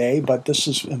today, but this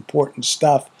is important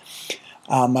stuff.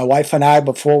 My wife and I,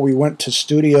 before we went to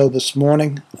studio this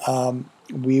morning,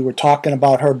 we were talking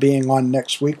about her being on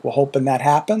next week. We're hoping that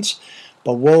happens,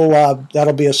 but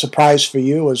that'll be a surprise for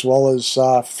you as well as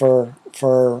for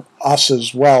us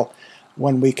as well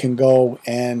when we can go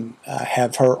and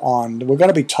have her on. We're going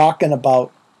to be talking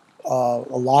about a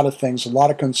lot of things, a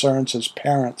lot of concerns as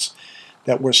parents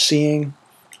that we're seeing.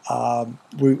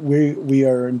 We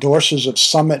are endorsers of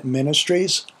Summit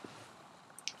Ministries,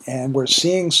 and we're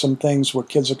seeing some things where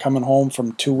kids are coming home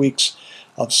from 2 weeks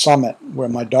of Summit, where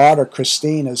my daughter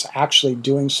Christine is actually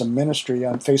doing some ministry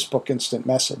on Facebook Instant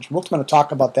Message. We're going to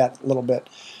talk about that a little bit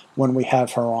when we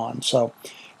have her on. So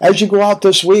as you go out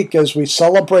this week, as we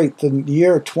celebrate the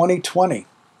year 2020,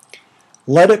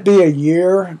 let it be a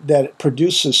year that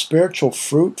produces spiritual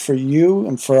fruit for you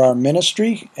and for our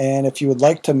ministry. And if you would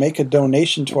like to make a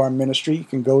donation to our ministry, you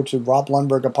can go to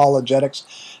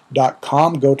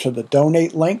RobLundbergApologetics.com, go to the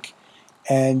donate link,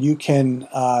 and you can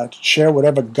share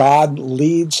whatever God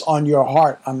leads on your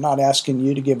heart. I'm not asking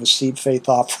you to give a seed faith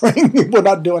offering. We're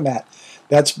not doing that.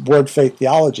 That's Word Faith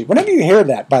Theology. Whenever you hear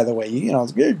that, by the way,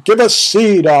 give a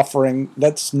seed offering.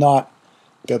 That's not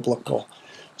biblical.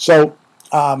 So,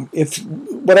 if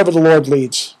whatever the Lord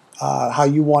leads, how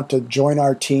you want to join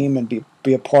our team and be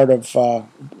a part of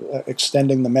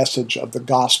extending the message of the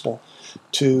gospel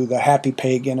to the happy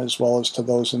pagan as well as to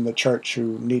those in the church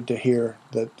who need to hear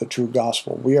the true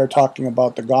gospel. We are talking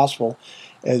about the gospel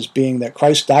as being that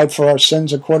Christ died for our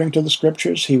sins according to the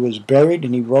Scriptures. He was buried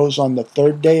and he rose on the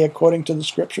third day according to the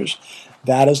Scriptures.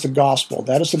 That is the gospel.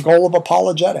 That is the goal of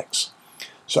apologetics.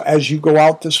 So as you go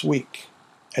out this week,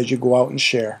 as you go out and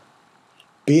share,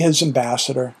 be his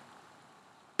ambassador.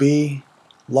 Be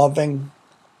loving,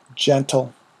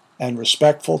 gentle, and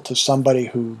respectful to somebody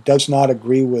who does not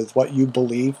agree with what you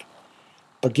believe,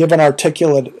 but give an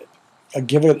articulate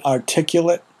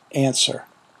answer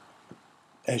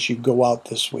as you go out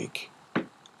this week.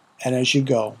 And as you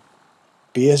go,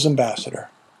 be his ambassador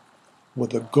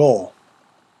with the goal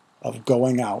of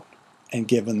going out and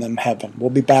giving them heaven.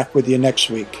 We'll be back with you next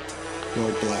week.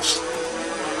 Lord bless.